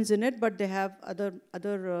almonds in it, but they have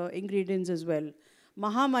other ingredients as well.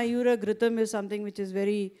 Mahamayura Ghritam is something which is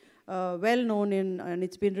very well known and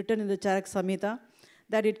it's been written in the Charak Samhita,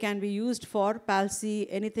 that it can be used for palsy,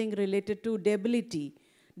 anything related to debility.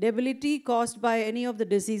 Debility caused by any of the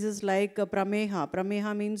diseases like prameha.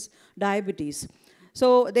 Prameha means diabetes.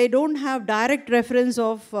 So they don't have direct reference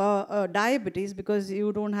of diabetes because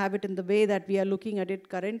you don't have it in the way that we are looking at it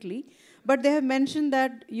currently. But they have mentioned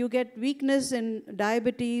that you get weakness in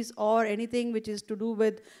diabetes or anything which is to do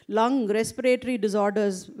with lung respiratory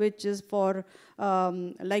disorders, which is for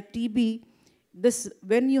like TB. This,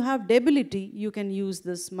 when you have debility, you can use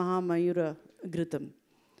this Mahamayura Ghritam.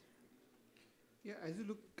 Yeah, as you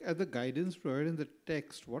look at the guidance provided in the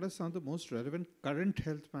text, what are some of the most relevant current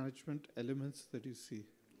health management elements that you see?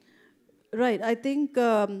 Right, I think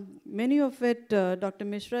many of it, Dr.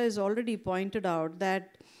 Mishra has already pointed out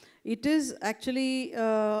that it is actually,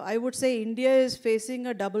 I would say India is facing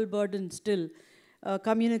a double burden still.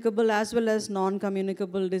 Communicable as well as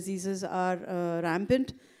non-communicable diseases are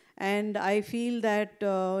rampant. And I feel that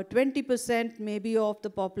 20% maybe of the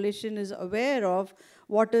population is aware of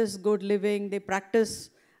what is good living. They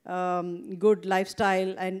practice good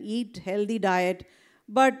lifestyle and eat healthy diet.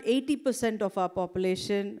 But 80% of our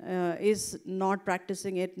population is not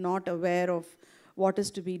practicing it, not aware of what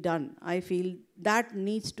is to be done. I feel that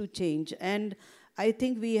needs to change. And I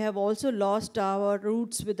think we have also lost our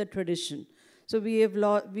roots with the tradition. So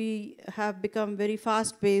we have become very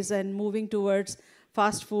fast-paced and moving towards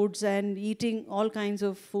fast foods and eating all kinds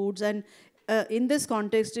of foods. And in this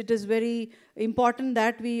context, it is very important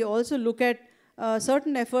that we also look at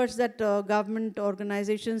certain efforts that government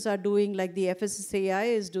organizations are doing, like the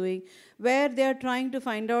FSSAI is doing, where they are trying to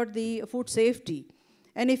find out the food safety.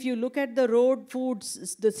 And if you look at the road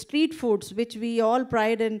foods, the street foods, which we all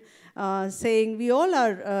pride in saying, we all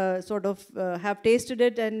are have tasted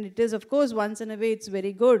it, and it is, of course, once in a way, it's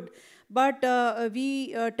very good. But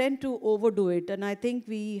we tend to overdo it, and I think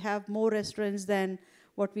we have more restaurants than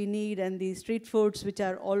what we need, and the street foods, which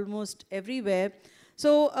are almost everywhere.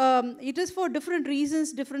 So it is for different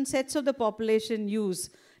reasons, different sets of the population use.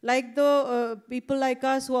 Like the people like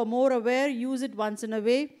us who are more aware use it once in a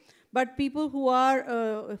way, but people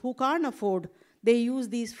who can't afford, they use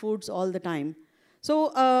these foods all the time.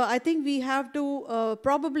 So I think we have to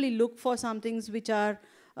probably look for some things which are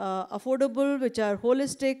affordable, which are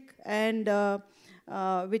holistic, and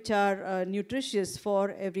which are nutritious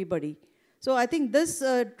for everybody. So I think this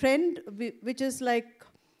trend, which is like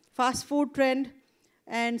fast food trend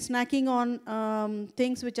and snacking on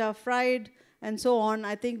things which are fried and so on,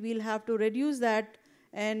 I think we'll have to reduce that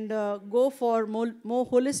and go for more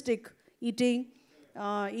holistic eating,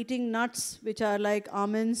 eating nuts which are like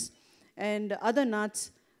almonds and other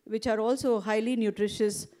nuts which are also highly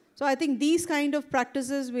nutritious. So I think these kind of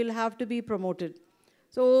practices will have to be promoted.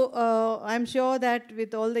 So I'm sure that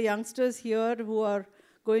with all the youngsters here who are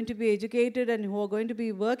going to be educated and who are going to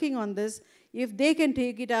be working on this, if they can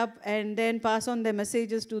take it up and then pass on their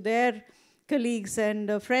messages to their colleagues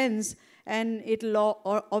and friends, and it'll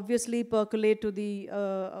obviously percolate to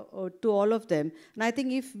to all of them. And I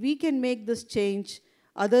think if we can make this change,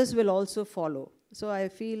 others will also follow. So I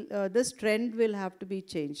feel this trend will have to be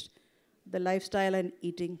changed, the lifestyle and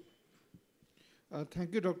eating.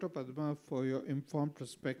 Thank you, Dr. Padma, for your informed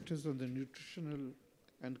perspectives on the nutritional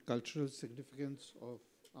and cultural significance of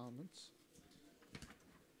almonds.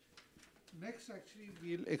 Next, actually,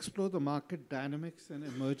 we'll explore the market dynamics and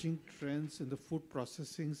emerging trends in the food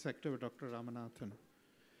processing sector with Dr. Ramanathan.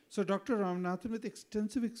 So, Dr. Ramanathan, with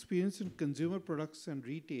extensive experience in consumer products and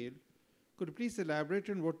retail, could you please elaborate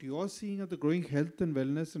on what you're seeing of the growing health and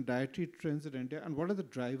wellness and dietary trends in India, and what are the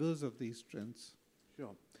drivers of these trends?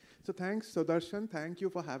 Sure. So thanks, Sudarshan. Thank you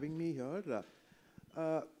for having me here.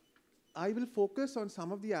 I will focus on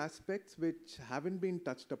some of the aspects which haven't been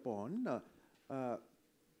touched upon.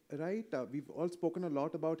 We've all spoken a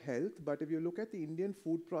lot about health, but if you look at the Indian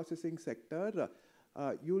food processing sector,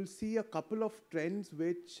 you'll see a couple of trends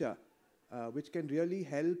which can really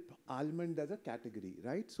help almond as a category,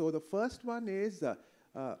 right? So the first one is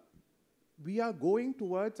we are going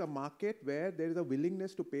towards a market where there is a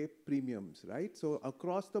willingness to pay premiums, right? So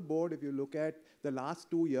across the board, if you look at the last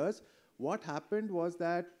 2 years, what happened was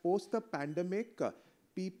that post the pandemic,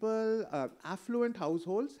 people, affluent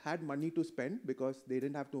households had money to spend because they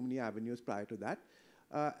didn't have too many avenues prior to that.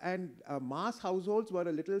 And mass households were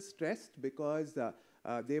a little stressed because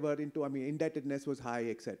they were into, indebtedness was high,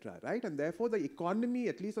 etc., right? And therefore, the economy,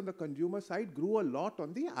 at least on the consumer side, grew a lot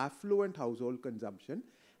on the affluent household consumption.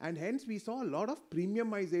 And hence, we saw a lot of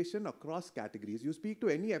premiumization across categories. You speak to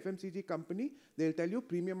any FMCG company, they'll tell you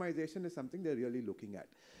premiumization is something they're really looking at.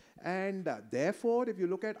 And therefore, if you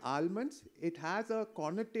look at almonds, it has a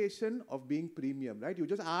connotation of being premium, right? You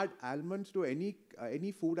just add almonds to any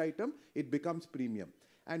food item, it becomes premium.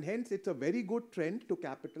 And hence, it's a very good trend to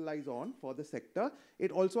capitalize on for the sector.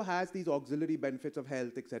 It also has these auxiliary benefits of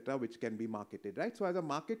health, etc., which can be marketed, right? So as a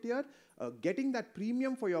marketeer, getting that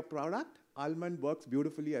premium for your product, almond works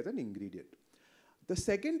beautifully as an ingredient. The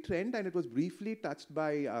second trend, and it was briefly touched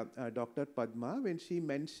by Dr. Padma, when she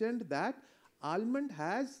mentioned that almond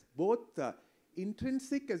has both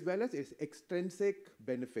intrinsic as well as extrinsic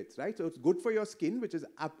benefits, right? So it's good for your skin, which is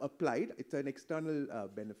applied. It's an external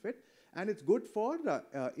benefit. And it's good for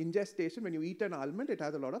ingestion. When you eat an almond, it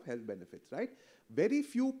has a lot of health benefits, right? Very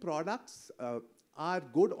few products are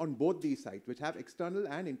good on both these sides, which have external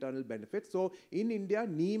and internal benefits. So in India,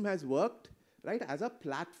 neem has worked, right, as a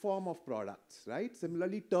platform of products, right?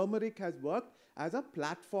 Similarly, turmeric has worked as a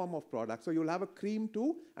platform of products. So you'll have a cream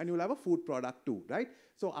too, and you'll have a food product too, right?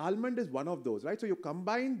 So almond is one of those, right? So you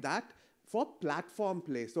combine that for platform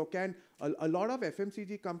play. So can a lot of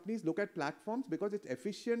FMCG companies look at platforms because it's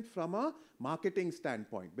efficient from a marketing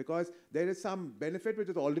standpoint, because there is some benefit which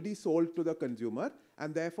is already sold to the consumer,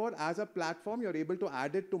 and therefore as a platform you're able to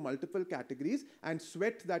add it to multiple categories and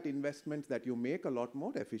sweat that investment that you make a lot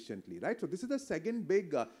more efficiently, right? So this is the second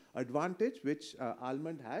big advantage which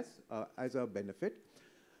almond has as a benefit.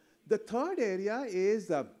 The third area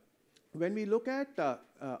is when we look at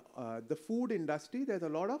the food industry, there's a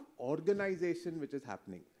lot of organization which is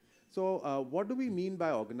happening. So what do we mean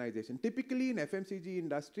by organization? Typically in FMCG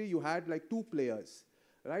industry, you had like 2 players,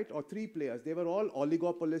 right? Or 3 players. They were all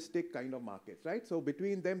oligopolistic kind of markets, right? So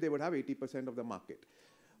between them, they would have 80% of the market.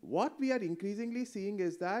 What we are increasingly seeing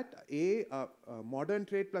is that modern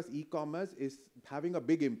trade plus e-commerce is having a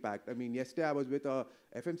big impact. I mean, yesterday I was with a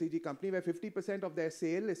FMCG company where 50% of their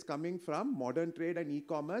sale is coming from modern trade and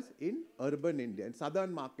e-commerce in urban India, in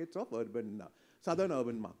southern markets of southern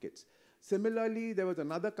urban markets. Similarly, there was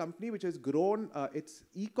another company which has grown its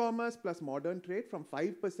e-commerce plus modern trade from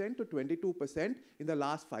 5% to 22% in the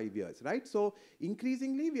last 5 years, right? So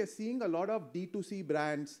increasingly, we are seeing a lot of D2C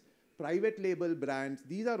brands, private label brands.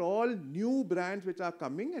 These are all new brands which are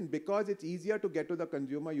coming, and because it's easier to get to the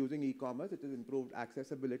consumer using e-commerce, it has improved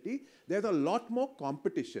accessibility. There's a lot more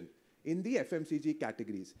competition in the FMCG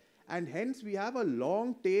categories. And hence, we have a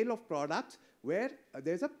long tail of products where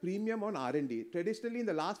there's a premium on R&D. Traditionally, in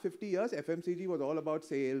the last 50 years, FMCG was all about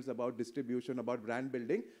sales, about distribution, about brand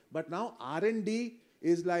building. But now R&D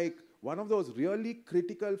is like one of those really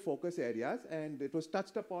critical focus areas, and it was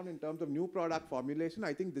touched upon in terms of new product formulation.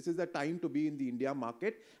 I think this is the time to be in the India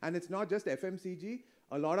market. And it's not just FMCG.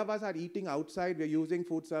 A lot of us are eating outside. We're using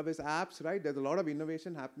food service apps, right? There's a lot of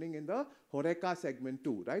innovation happening in the HoReCa segment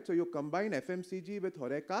too, right? So you combine FMCG with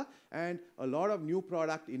HoReCa and a lot of new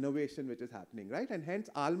product innovation which is happening, right? And hence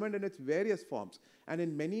almond in its various forms. And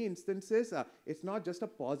in many instances, it's not just a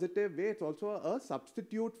positive way, it's also a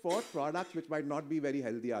substitute for products which might not be very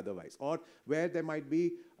healthy otherwise, or where there might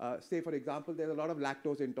be, say for example, there's a lot of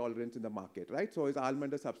lactose intolerance in the market, right? So is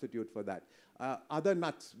almond a substitute for that? Other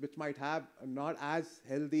nuts which might have not as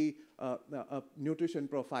healthy nutrition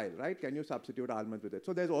profile, right? Can you substitute almonds with it?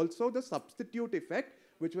 So there's also the substitute effect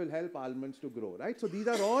which will help almonds to grow, right? So these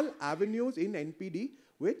are all avenues in NPD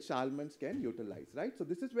which almonds can utilize, right? So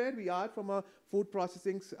this is where we are from a food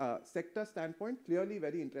processing sector standpoint. Clearly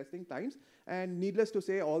very interesting times, and needless to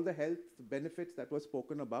say, all the health benefits that were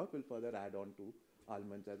spoken about will further add on to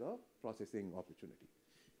almonds as a processing opportunity.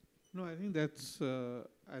 No, I think that's,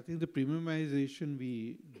 I think the premiumization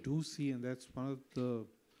we do see, and that's one of the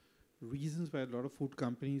reasons why a lot of food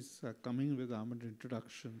companies are coming with almond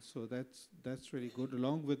introductions. So that's really good,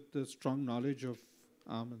 along with the strong knowledge of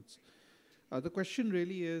almonds. The question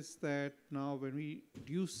really is that now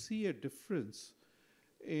do you see a difference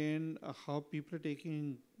in how people are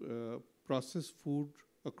taking processed food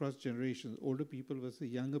across generations, older people versus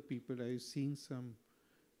younger people? Are you seeing some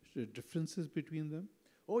differences between them?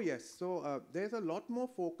 Oh yes, so there's a lot more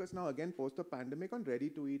focus now, again post the pandemic, on ready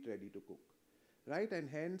to eat, ready to cook, right? And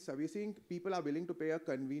hence we're seeing people are willing to pay a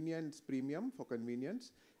convenience premium for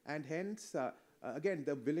convenience, and hence again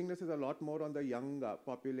the willingness is a lot more on the young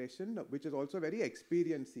population, which is also very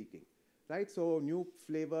experience seeking, right? So new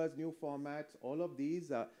flavors, new formats, all of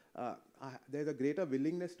these, there's a greater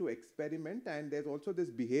willingness to experiment, and there's also this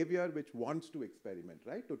behavior which wants to experiment,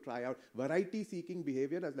 right? To try out. Variety seeking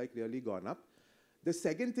behavior has like really gone up. The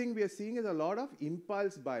second thing we are seeing is a lot of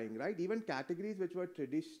impulse buying, right? Even categories which were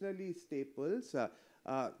traditionally staples,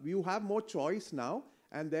 you have more choice now,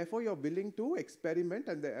 and therefore you're willing to experiment,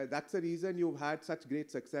 and that's the reason you've had such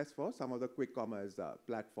great success for some of the quick commerce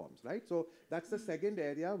platforms, right? So that's the second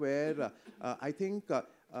area where I think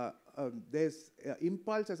there's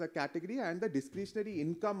impulse as a category, and the discretionary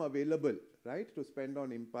income available, right, to spend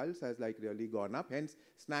on impulse has like really gone up. Hence,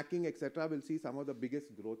 snacking, etc., will see some of the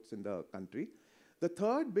biggest growths in the country. The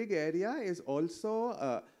third big area is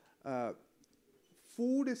also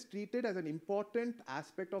food is treated as an important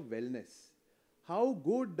aspect of wellness. How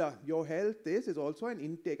good your health is also an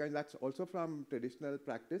intake, and that's also from traditional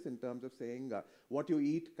practice in terms of saying what you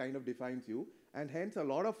eat kind of defines you, and hence a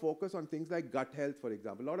lot of focus on things like gut health, for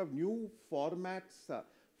example. A lot of new formats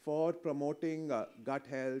for promoting gut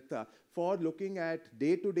health, for looking at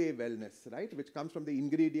day-to-day wellness, right, which comes from the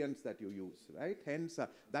ingredients that you use, right? Hence,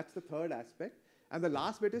 that's the third aspect. And the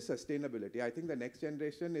last bit is sustainability. I think the next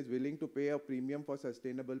generation is willing to pay a premium for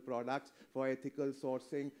sustainable products, for ethical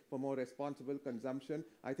sourcing, for more responsible consumption.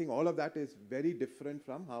 I think all of that is very different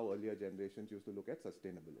from how earlier generations used to look at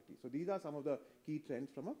sustainability. So these are some of the key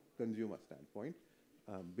trends from a consumer standpoint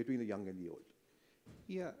between the young and the old.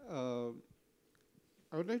 Yeah,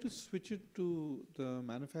 I would like to switch it to the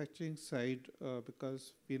manufacturing side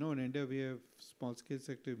because we know in India we have small scale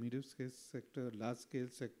sector, medium scale sector, large scale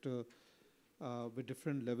sector, with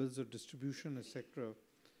different levels of distribution, etc.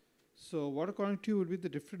 So what, according to you, would be the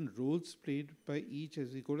different roles played by each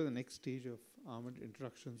as we go to the next stage of almond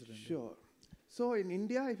introductions in India? Sure. So in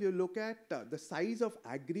India, if you look at the size of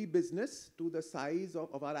agribusiness to the size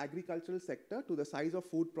of our agricultural sector to the size of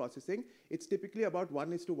food processing, it's typically about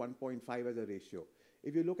 1:1.5 as a ratio.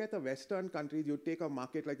 If you look at the Western countries, you take a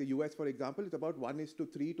market like the US, for example, it's about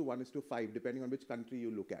 1:3 to 1:5, depending on which country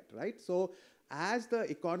you look at, right? So as the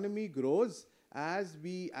economy grows, as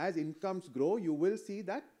incomes grow, you will see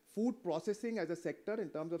that food processing as a sector in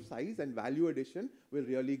terms of size and value addition will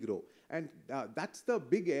really grow. And that's the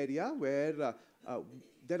big area where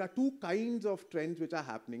there are two kinds of trends which are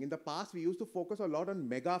happening. In the past, we used to focus a lot on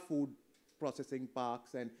mega food processing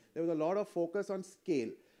parks, and there was a lot of focus on scale.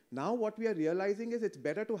 Now what we are realizing is it's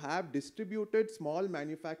better to have distributed small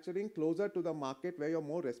manufacturing closer to the market where you're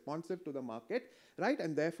more responsive to the market, right?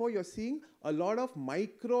 And therefore you're seeing a lot of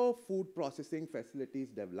micro food processing facilities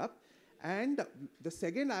develop. And the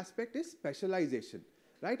second aspect is specialization,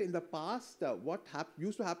 right? In the past, what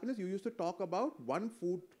used to happen is you used to talk about one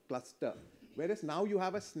food cluster, whereas now you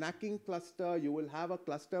have a snacking cluster, you will have a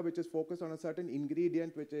cluster which is focused on a certain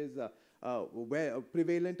ingredient which is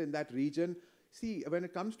prevalent in that region. See, when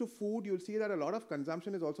it comes to food, you'll see that a lot of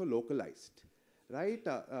consumption is also localized, right?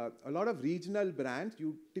 A lot of regional brands,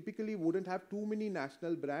 you typically wouldn't have too many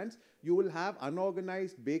national brands. You will have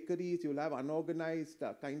unorganized bakeries, you'll have unorganized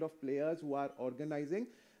kind of players who are organizing,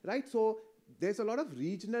 right? So there's a lot of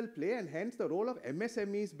regional play, and hence the role of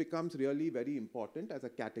MSMEs becomes really very important as a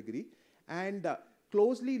category. And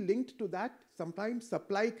closely linked to that, sometimes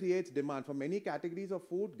supply creates demand. For many categories of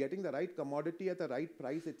food, getting the right commodity at the right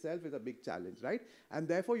price itself is a big challenge, right? And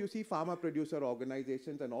therefore, you see farmer producer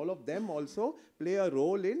organizations and all of them also play a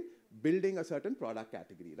role in building a certain product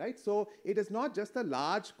category, right? So it is not just the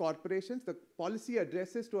large corporations. The policy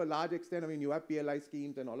addresses to a large extent. I mean, you have PLI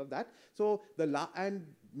schemes and all of that. So and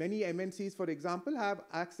many MNCs, for example, have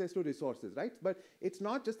access to resources, right? But it's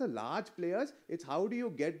not just the large players. It's how do you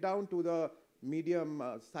get down to the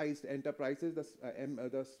medium-sized enterprises,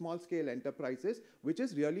 the small-scale enterprises, which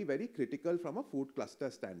is really very critical from a food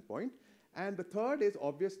cluster standpoint. And the third is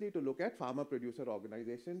obviously to look at farmer-producer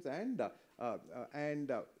organizations and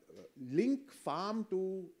link farm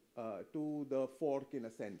to the fork in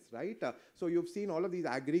a sense, right? So you've seen all of these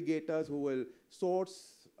aggregators who will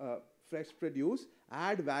source fresh produce,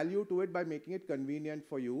 add value to it by making it convenient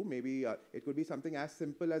for you. Maybe it could be something as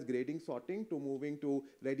simple as grading, sorting, to moving to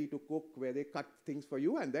ready to cook where they cut things for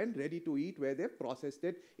you, and then ready to eat where they've processed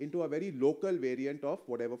it into a very local variant of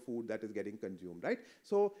whatever food that is getting consumed, right?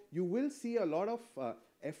 So you will see a lot of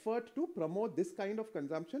effort to promote this kind of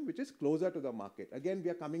consumption, which is closer to the market. Again, we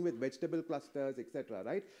are coming with vegetable clusters, etc.,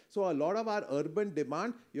 right? So a lot of our urban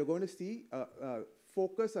demand, you're going to see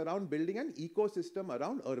focus around building an ecosystem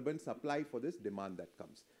around urban supply for this demand that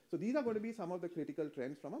comes. So these are going to be some of the critical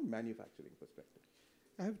trends from a manufacturing perspective.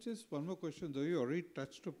 I have just one more question, though you already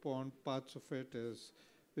touched upon parts of it. As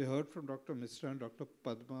we heard from Dr. Mishra and Dr.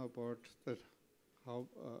 Padma about that, how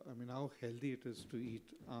healthy it is to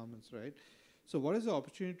eat almonds, right? So what is the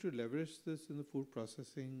opportunity to leverage this in the food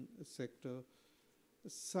processing sector?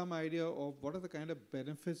 Some idea of what are the kind of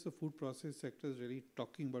benefits the food processing sector is really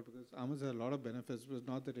talking about, because almonds have a lot of benefits, but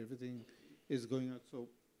not that everything is going out. So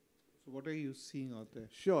what are you seeing out there?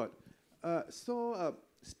 Sure.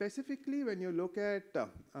 Specifically, when you look at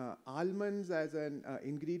almonds as an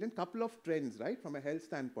ingredient, couple of trends, right, from a health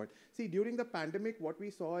standpoint. See, during the pandemic, what we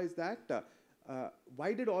saw is that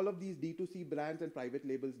why did all of these D2C brands and private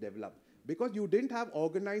labels develop? because you didn't have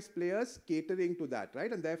organized players catering to that,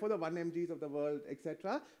 right? And therefore the 1mgs of the world,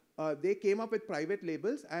 etc., they came up with private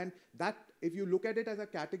labels, and that, if you look at it as a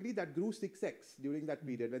category, that grew 6x during that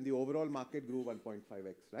period when the overall market grew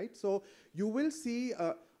 1.5x, right? So you will see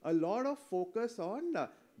a lot of focus on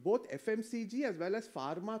both FMCG as well as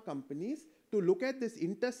pharma companies to look at this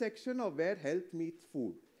intersection of where health meets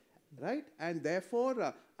food, right? And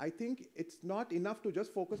therefore, I think it's not enough to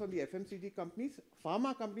just focus on the FMCG companies.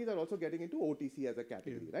 Pharma companies are also getting into OTC as a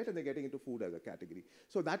category, right? And they're getting into food as a category.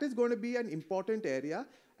 So that is going to be an important area.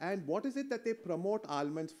 And what is it that they promote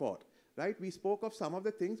almonds for? Right? We spoke of some of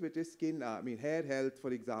the things, which is skin, hair health,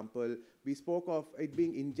 for example. We spoke of it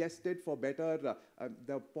being ingested for better,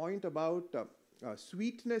 the point about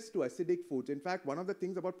sweetness to acidic foods. In fact, one of the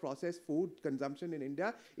things about processed food consumption in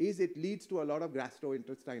India is it leads to a lot of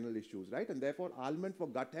gastrointestinal issues, right? And therefore, almond for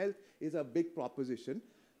gut health is a big proposition.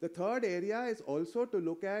 The third area is also to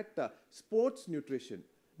look at sports nutrition.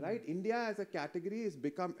 Right, India as a category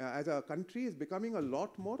as a country is becoming a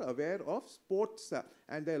lot more aware of sports,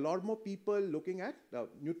 and there are a lot more people looking at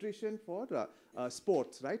nutrition for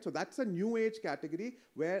sports, right? So that's a new age category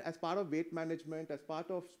where, as part of weight management, as part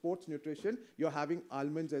of sports nutrition, you're having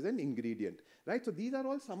almonds as an ingredient, right? So these are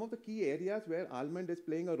all some of the key areas where almond is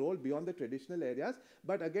playing a role beyond the traditional areas.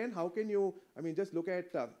 But again, how can you, just look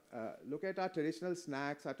at our traditional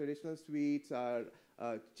snacks, our traditional sweets, our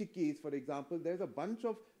chikkis, for example. There's a bunch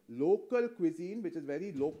of local cuisine which is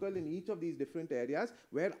very local in each of these different areas,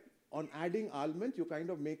 where on adding almonds you kind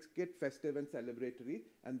of make it festive and celebratory,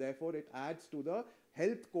 and therefore it adds to the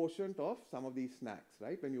health quotient of some of these snacks,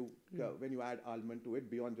 right? When you add almond to it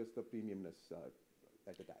beyond just the premiumness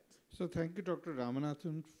that it adds. So thank you, Dr.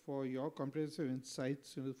 Ramanathan, for your comprehensive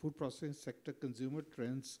insights into the food processing sector, consumer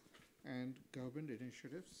trends, and government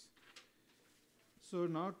initiatives. So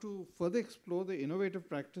now, to further explore the innovative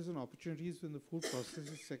practice and opportunities in the food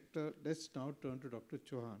processing sector, let's now turn to Dr.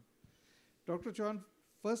 Chauhan. Dr. Chauhan,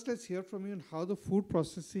 first let's hear from you on how the food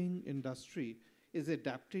processing industry is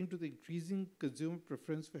adapting to the increasing consumer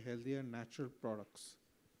preference for healthier and natural products.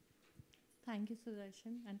 Thank you,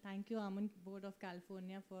 Sudarshan, and thank you, Almond Board of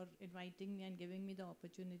California, for inviting me and giving me the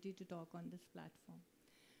opportunity to talk on this platform.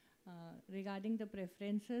 Regarding the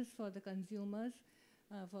preferences for the consumers,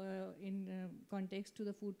 in context to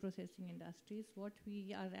the food processing industries, what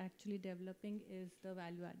we are actually developing is the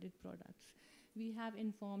value-added products. We have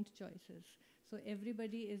informed choices. So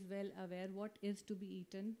everybody is well aware what is to be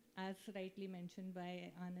eaten, as rightly mentioned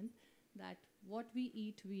by Anand, that what we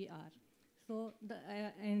eat, we are. So the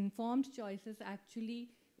informed choices actually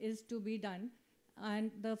is to be done,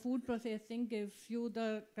 and the food processing gives you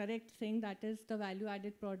the correct thing, that is the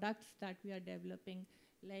value-added products that we are developing.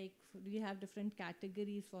 Like we have different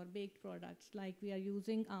categories for baked products, like we are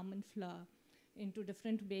using almond flour into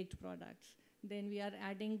different baked products. Then we are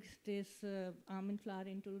adding this almond flour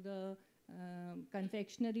into the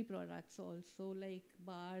confectionery products also, like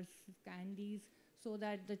bars, candies, so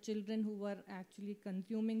that the children who were actually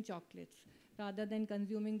consuming chocolates, rather than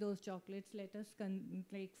consuming those chocolates, let us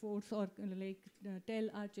force or tell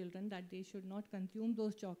our children that they should not consume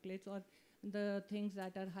those chocolates or the things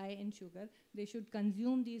that are high in sugar. They should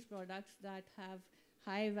consume these products that have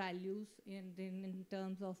high values in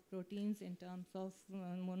terms of proteins, in terms of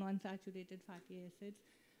monounsaturated fatty acids.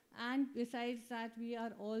 And besides that, we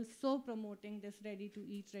are also promoting this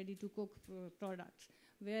ready-to-eat, ready-to-cook products,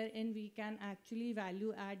 wherein we can actually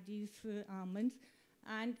value add these almonds.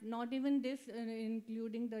 And not even this,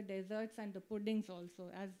 including the desserts and the puddings also.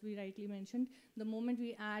 As we rightly mentioned, the moment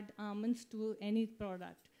we add almonds to any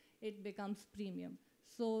product, it becomes premium.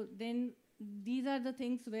 So then these are the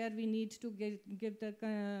things where we need to give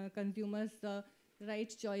the consumers the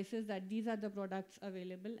right choices, that these are the products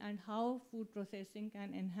available, and how food processing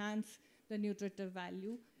can enhance the nutritive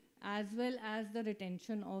value as well as the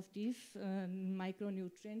retention of these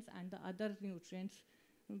micronutrients and the other nutrients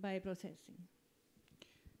by processing.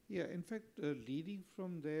 Yeah, in fact, leading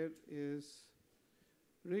from there is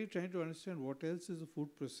really trying to understand what else is the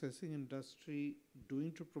food processing industry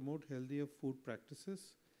doing to promote healthier food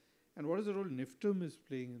practices, and what is the role NIFTEM is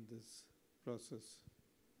playing in this process?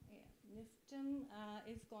 Yeah. NIFTEM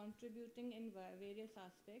is contributing in various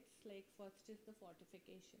aspects, like first is the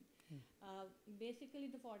fortification.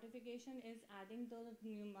 Basically, the fortification is adding the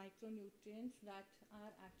new micronutrients that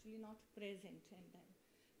are actually not present in them.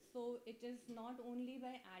 So it is not only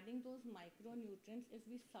by adding those micronutrients, if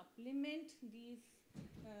we supplement these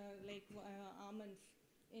almonds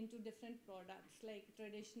into different products, like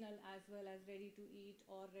traditional as well as ready-to-eat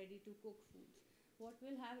or ready-to-cook foods, what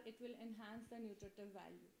will have, it will enhance the nutritive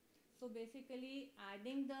value. So basically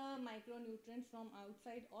adding the micronutrients from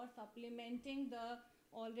outside or supplementing the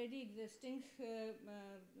already existing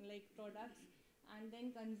like products and then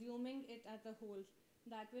consuming it as a whole,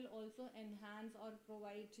 that will also enhance or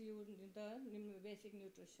provide you the basic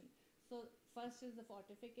nutrition. So first is the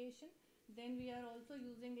fortification. Then we are also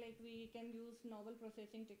using, like we can use novel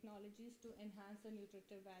processing technologies to enhance the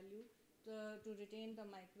nutritive value, to retain the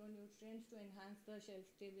micronutrients, to enhance the shelf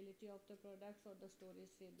stability of the products or the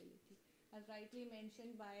storage stability. As rightly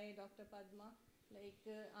mentioned by Dr. Padma, like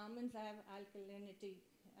almonds have alkalinity,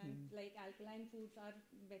 and like alkaline foods are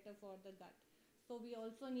better for the gut. So we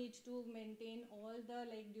also need to maintain all the,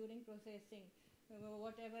 like during processing,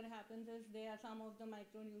 whatever happens is there are some of the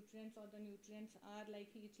micronutrients or the nutrients are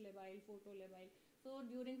like heat labile, photo-labile. So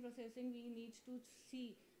during processing we need to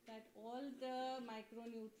see that all the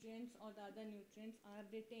micronutrients or the other nutrients are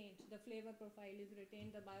retained, the flavor profile is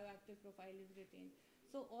retained, the bioactive profile is retained.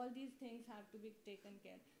 So all these things have to be taken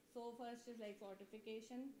care. So first is like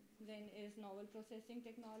fortification, then is novel processing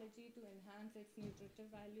technology to enhance its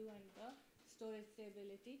nutritive value and the storage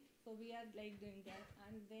stability. So we are like doing that,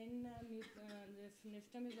 and then this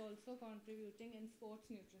NIFTEM is also contributing in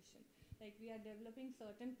sports nutrition. Like we are developing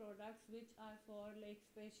certain products which are for like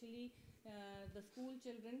especially the school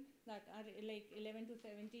children that are like 11 to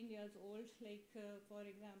 17 years old. Like for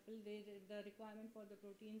example, the requirement for the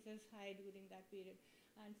proteins is high during that period,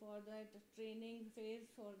 and for that training phase,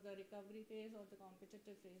 for the recovery phase or the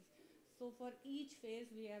competitive phase. So for each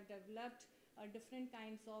phase we have developed different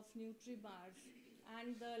kinds of nutri-bars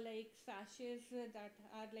and the like sachets that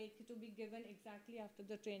are like to be given exactly after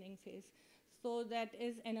the training phase. So that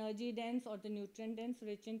is energy dense or the nutrient dense,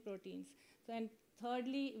 rich in proteins. So, and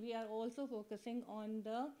thirdly, we are also focusing on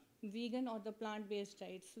the vegan or the plant-based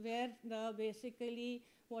diets, where the basically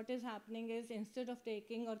what is happening is instead of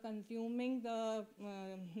taking or consuming the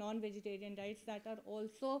non-vegetarian diets that are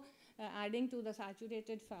also adding to the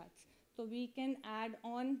saturated fats. So we can add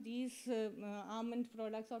on these almond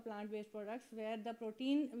products or plant-based products where the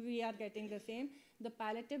protein we are getting the same, the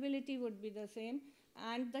palatability would be the same,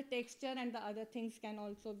 and the texture and the other things can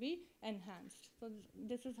also be enhanced. So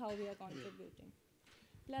this is how we are contributing.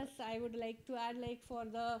 Plus I would like to add, like for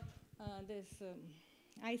the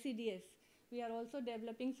ICDS, we are also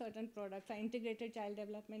developing certain products, integrated child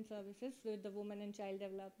development services with the women and child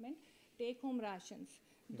development, take-home rations.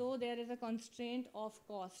 Though there is a constraint of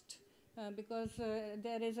cost, because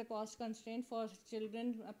there is a cost constraint for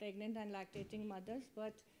children, pregnant and lactating mothers,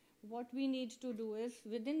 but what we need to do is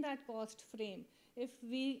within that cost frame, if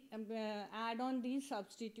we add on these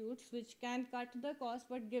substitutes which can cut the cost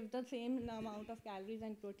but give the same amount of calories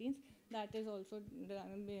and proteins, that is also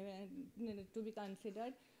to be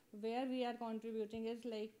considered. Where we are contributing is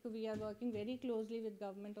like we are working very closely with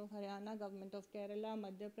government of Haryana, government of Kerala,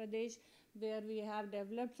 Madhya Pradesh, where we have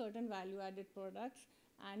developed certain value-added products,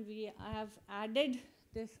 and we have added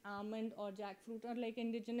this almond or jackfruit or like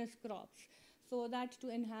indigenous crops, so that to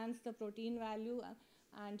enhance the protein value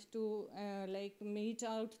and to like meet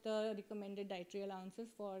out the recommended dietary allowances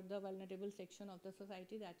for the vulnerable section of the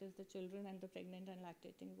society, that is the children and the pregnant and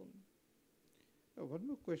lactating women. One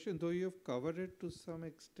more question, though you have covered it to some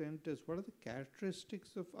extent, is what are the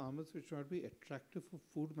characteristics of almonds which might be attractive for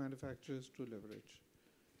food manufacturers to leverage?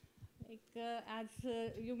 Like as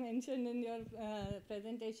you mentioned in your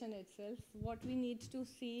presentation itself, what we need to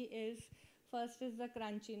see is first is the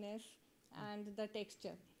crunchiness and the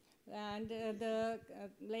texture. And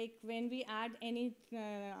like when we add any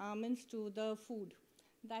almonds to the food,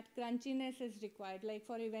 that crunchiness is required, like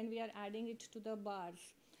for when we are adding it to the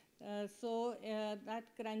bars. So that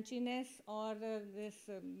crunchiness or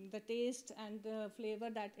the taste and the flavor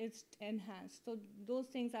that is enhanced. So those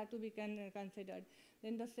things are to be considered.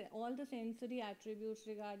 Then all the sensory attributes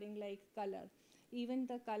regarding like color. Even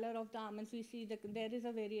the color of the almonds, we see there is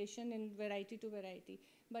a variation in variety to variety.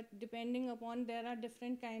 But depending upon, there are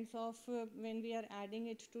different kinds of, when we are adding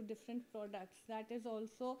it to different products, that is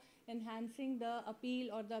also enhancing the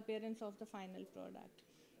appeal or the appearance of the final product.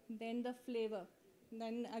 Then the flavor.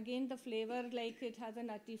 Then again the flavor, like it has a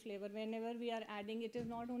nutty flavor. Whenever we are adding, it is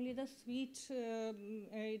not only the sweet,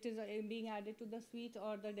 it is being added to the sweet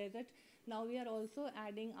or the dessert. Now we are also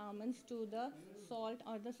adding almonds to the salt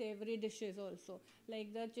or the savory dishes also.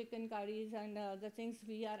 Like the chicken curries and the things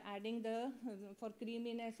we are adding for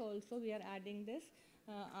creaminess also we are adding this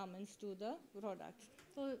almonds to the products.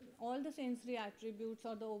 So all the sensory attributes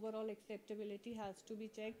or the overall acceptability has to be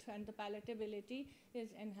checked, and the palatability is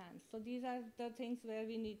enhanced. So these are the things where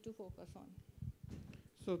we need to focus on.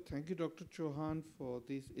 So thank you, Dr. Chauhan, for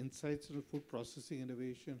these insights into food processing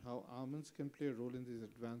innovation, how almonds can play a role in these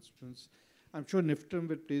advancements. I'm sure NIFTEM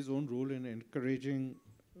will play its own role in encouraging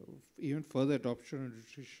even further adoption of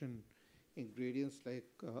nutrition ingredients like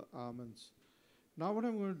almonds. Now what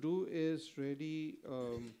I'm going to do is really,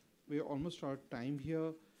 we're almost out of time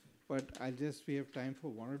here, but we have time for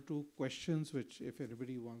one or two questions, which if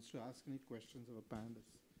anybody wants to ask any questions of a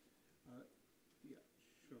panelist. Yeah,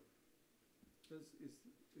 sure.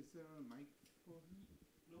 Is there a mic for him?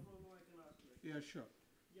 No problem, I can ask you. Yeah, sure.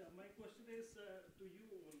 Yeah, my question is to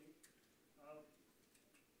you only.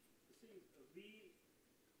 See, we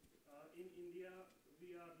in India,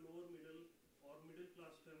 we are lower middle or middle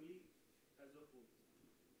class family as a whole.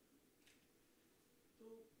 तो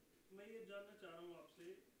मैं ये जानना चाह रहा हूँ आपसे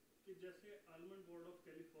कि जैसे आलमंड बोर्ड ऑफ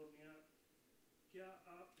कैलिफोर्निया, क्या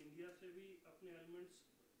आप इंडिया से भी अपने आलमंड्स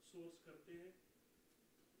सोर्स करते हैं?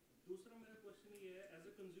 दूसरा मेरा क्वेश्चन ये है, as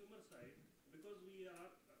a consumer side, because we are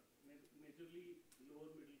majorly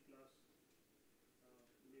lower middle class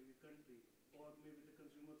maybe country or maybe the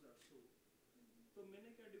consumers are so, तो मैंने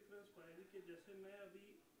क्या डिफरेंस पाया है कि जैसे मैं अभी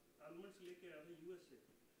आलमंड्स लेके आया था यूएस से,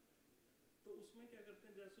 तो उसमें क्या करते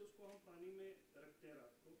हैं, जैसे उसको हम पानी में रखते हैं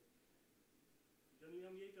रात को, जनरली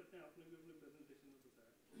हम यही करते हैं, आपने भी अपने प्रेजेंटेशन में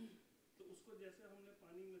बताया, तो उसको जैसे हमने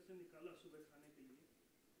पानी में से निकाला सुबह खाने के लिए,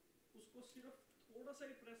 उसको सिर्फ थोड़ा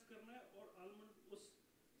सा ही प्रेस करना है और आलमंड उस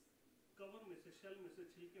कवर में से, शेल में से,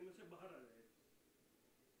 छिलके में से बाहर आ जाएगा।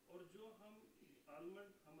 और जो हम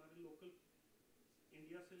आलमंड हमारे लोकल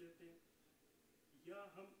इंडिया से लेते हैं, या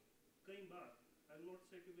हम कई बार, आई नॉट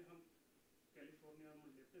से कि हम कैलिफोर्निया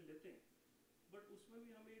आलमंड लेते हैं, बट उसमें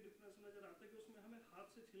भी हमें ये डिफरेंस नजर आता है कि उसमें हमें हाथ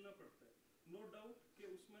से छीलना पड़ता है। नो डाउट कि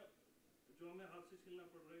उसमें जो हमें हाथ से छीलना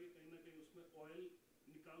पड़ रहा है, कहीं ना कहीं उसमें ऑयल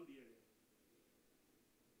निकाल दिया गया।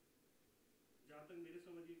 जहाँ तक मेरी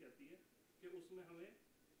समझ ये कहती है कि उसमें हमें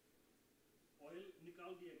ऑयल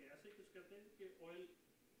निकाल दिया गया, ऐसे कुछ कहते हैं कि ऑयल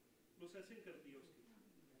प्रोसेसिंग कर दी है उसकी।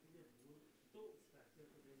 तो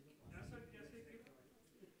ऐसा कैसे कि नहीं,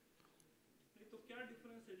 तो क्या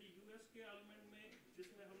डिफरेंस है जी यूएस के आलमंड में,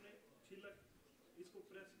 जिसमें हमने छिलक इसको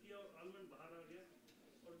प्रेस किया और आलमंड बाहर आ गया,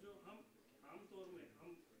 और जो हम आमतौर में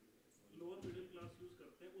हम लोअर मिडिल क्लास यूज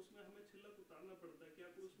करते हैं, उसमें हमें छिलक उतारना पड़ता है। क्या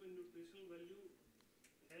कोई उसमें न्यूट्रिशनल वैल्यू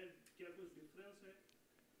है, क्या कुछ डिफरेंस है?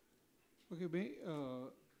 ओके भाई,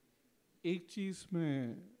 एक चीज़ मैं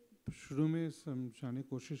शुरू में समझाने की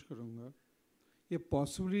कोशिश करूँगा, ये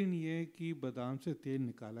पॉसिबल नहीं है कि बादाम से तेल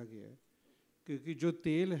निकाला गया है, क्योंकि जो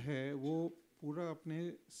तेल है वो पूरा अपने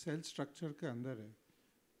सेल स्ट्रक्चर के अंदर है।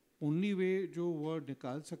 ओनली वे जो वो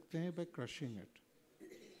निकाल सकते हैं bye crushing it.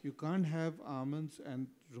 You can't have almonds and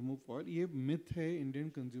remove oil. ये मिथ है इंडियन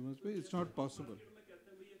कंज्यूमर्स पे, इट्स नॉट पॉसिबल।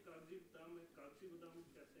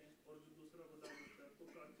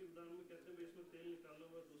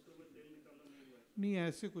 नहीं,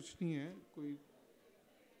 ऐसे कुछ नहीं है कोई।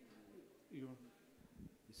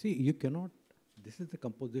 See, you cannot, this is the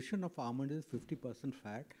composition of almond is 50%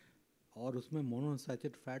 fat, और उसमें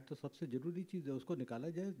मोनोअनसैचुरेटेड फैट तो सबसे ज़रूरी चीज़ है, उसको निकाला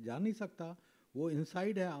जा नहीं सकता, वो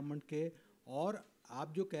इनसाइड है आलमंड के। और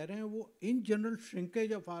आप जो कह रहे हैं वो in general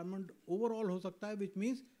shrinkage of almond overall हो सकता है, which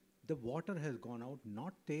means the water has gone out,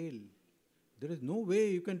 not तेल। There is no way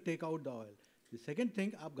you can take out the oil. The second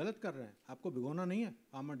thing, आप गलत कर रहे हैं, आपको भिगोना नहीं है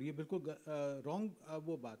आलमंड, ये बिल्कुल रॉन्ग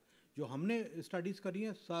वो बात। जो हमने स्टडीज़ करी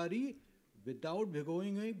हैं सारी विदाउट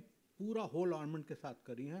भिगोइंग ही पूरा होल आलमंड के साथ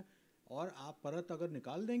करी हैं, और आप परत अगर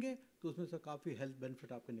निकाल देंगे तो उसमें से काफ़ी हेल्थ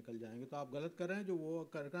बेनिफिट आपके निकल जाएंगे। तो आप गलत कर रहे हैं, जो वो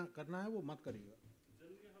करना है वो मत करिएगा।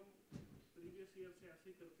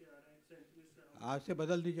 आज से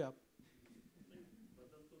बदल दीजिए आप।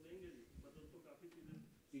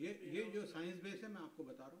 ये जो साइंस बेस है मैं आपको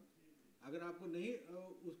बता रहा हूँ, अगर आपको नहीं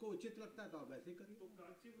उसको उचित लगता है तो आप ऐसे ही करिए। तो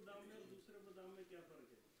कागजी बादाम में और दूसरे बादाम में क्या फर्क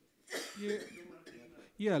है?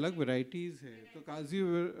 ये अलग वैरायटीज़ है। तो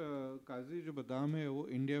काजी जो बादाम है वो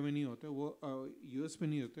इंडिया में नहीं होता, वो यूएस में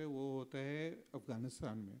नहीं होता है, वो होता है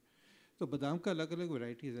अफ़गानिस्तान में। तो बादाम का अलग अलग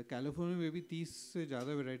वैरायटीज़ है। कैलिफोर्निया में भी 30 से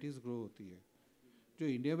ज़्यादा वैरायटीज़ ग्रो होती है। जो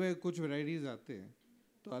इंडिया में कुछ वैरायटीज़ आते हैं,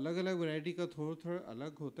 तो अलग अलग वैरायटी का थोड़ा थोड़ा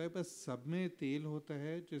अलग होता है, बस सब में तेल होता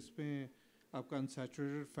है जिसमें आपका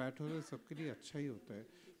अनसैचुरेटेड फैट होता है, सबके लिए अच्छा ही होता है।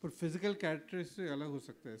 पर फिज़िकल कैरेक्टरिस्टिक अलग हो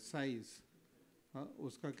सकता है, साइज़, हाँ,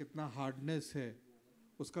 उसका कितना हार्डनेस है,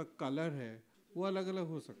 उसका कलर है, वो अलग अलग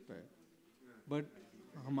हो सकता है। बट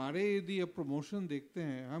हमारे यदि अब प्रमोशन देखते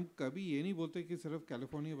हैं, हम कभी ये नहीं बोलते कि सिर्फ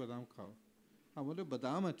कैलिफोर्निया बादाम खाओ, हम बोले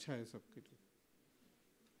बादाम अच्छा है सबके लिए।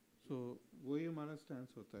 सो वही हमारा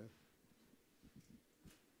स्टैंस होता है।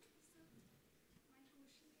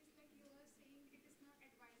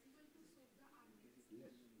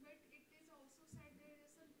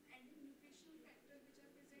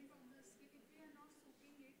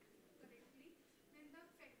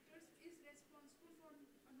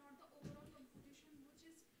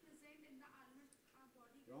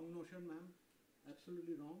 Wrong notion, ma'am.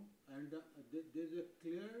 Absolutely wrong. And there's a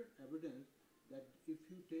clear evidence that if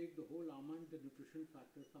you take the whole almond, the nutrition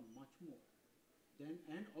factors are much more.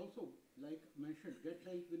 And also, like mentioned, gut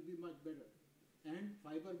health will be much better. And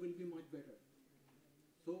fiber will be much better.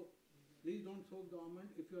 So, please don't soak the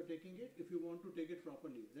almond if you are taking it, if you want to take it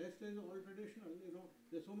properly. Rest is all traditional,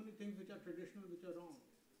 There's so many things which are traditional, which are wrong.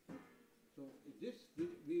 So this,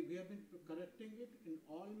 we have been correcting it in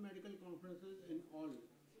all medical conferences, in all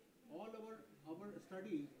our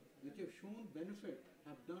studies which have shown benefit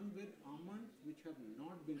have done with almonds which have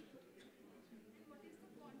not been soaked. What is the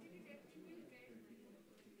quantity that we will get?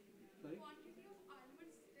 Sorry? Quantity of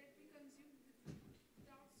almonds that we consume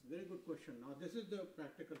without salt. Very good question. Now this is the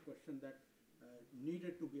practical question that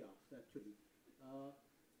needed to be asked actually.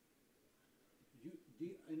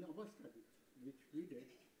 In our studies, which we did,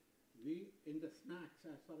 in the snacks,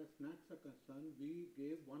 as far as snacks are concerned, we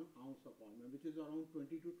gave 1 ounce of almond, which is around 20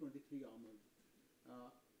 to 23 almonds,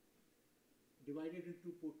 divided into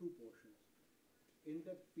 2 portions. In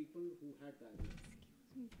the people who had diabetes.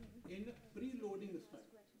 In preloading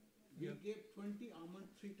study, we gave 20 almonds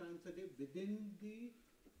 3 times a day within the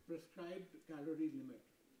prescribed calorie limit,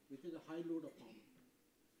 which is a high load of almond.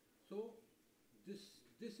 So this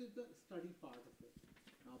is the study part of it.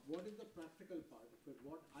 Now, what is the practical part of it?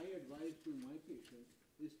 What I advise to my patients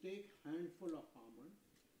is take handful of almond,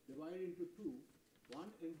 divide into 2,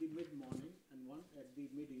 one in the mid-morning and one at the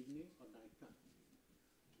mid-evening or night time.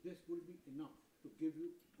 This will be enough to give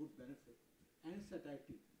you good benefit and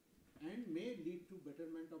satiety, and may lead to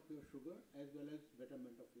betterment of your sugar as well as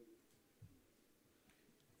betterment of your weight.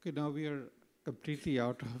 Okay, now we are completely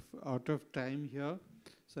out of time here.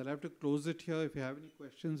 So I'll have to close it here. If you have any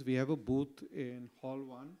questions, we have a booth in Hall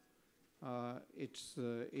 1. It's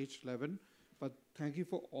H11. But thank you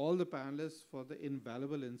for all the panelists for the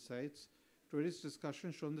invaluable insights. Today's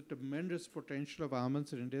discussion shown the tremendous potential of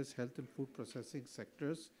almonds in India's health and food processing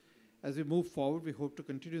sectors. As we move forward, we hope to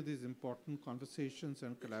continue these important conversations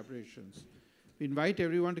and collaborations. We invite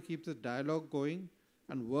everyone to keep the dialogue going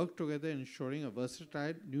and work together in ensuring a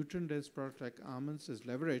versatile, nutrient-dense product like almonds is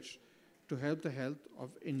leveraged to help the health of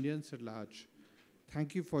Indians at large.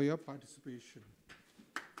 Thank you for your participation.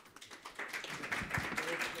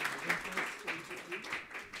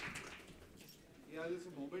 Yeah, this is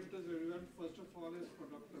momentous, everyone. First of all is for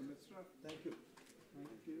Dr. Mishra. Thank you.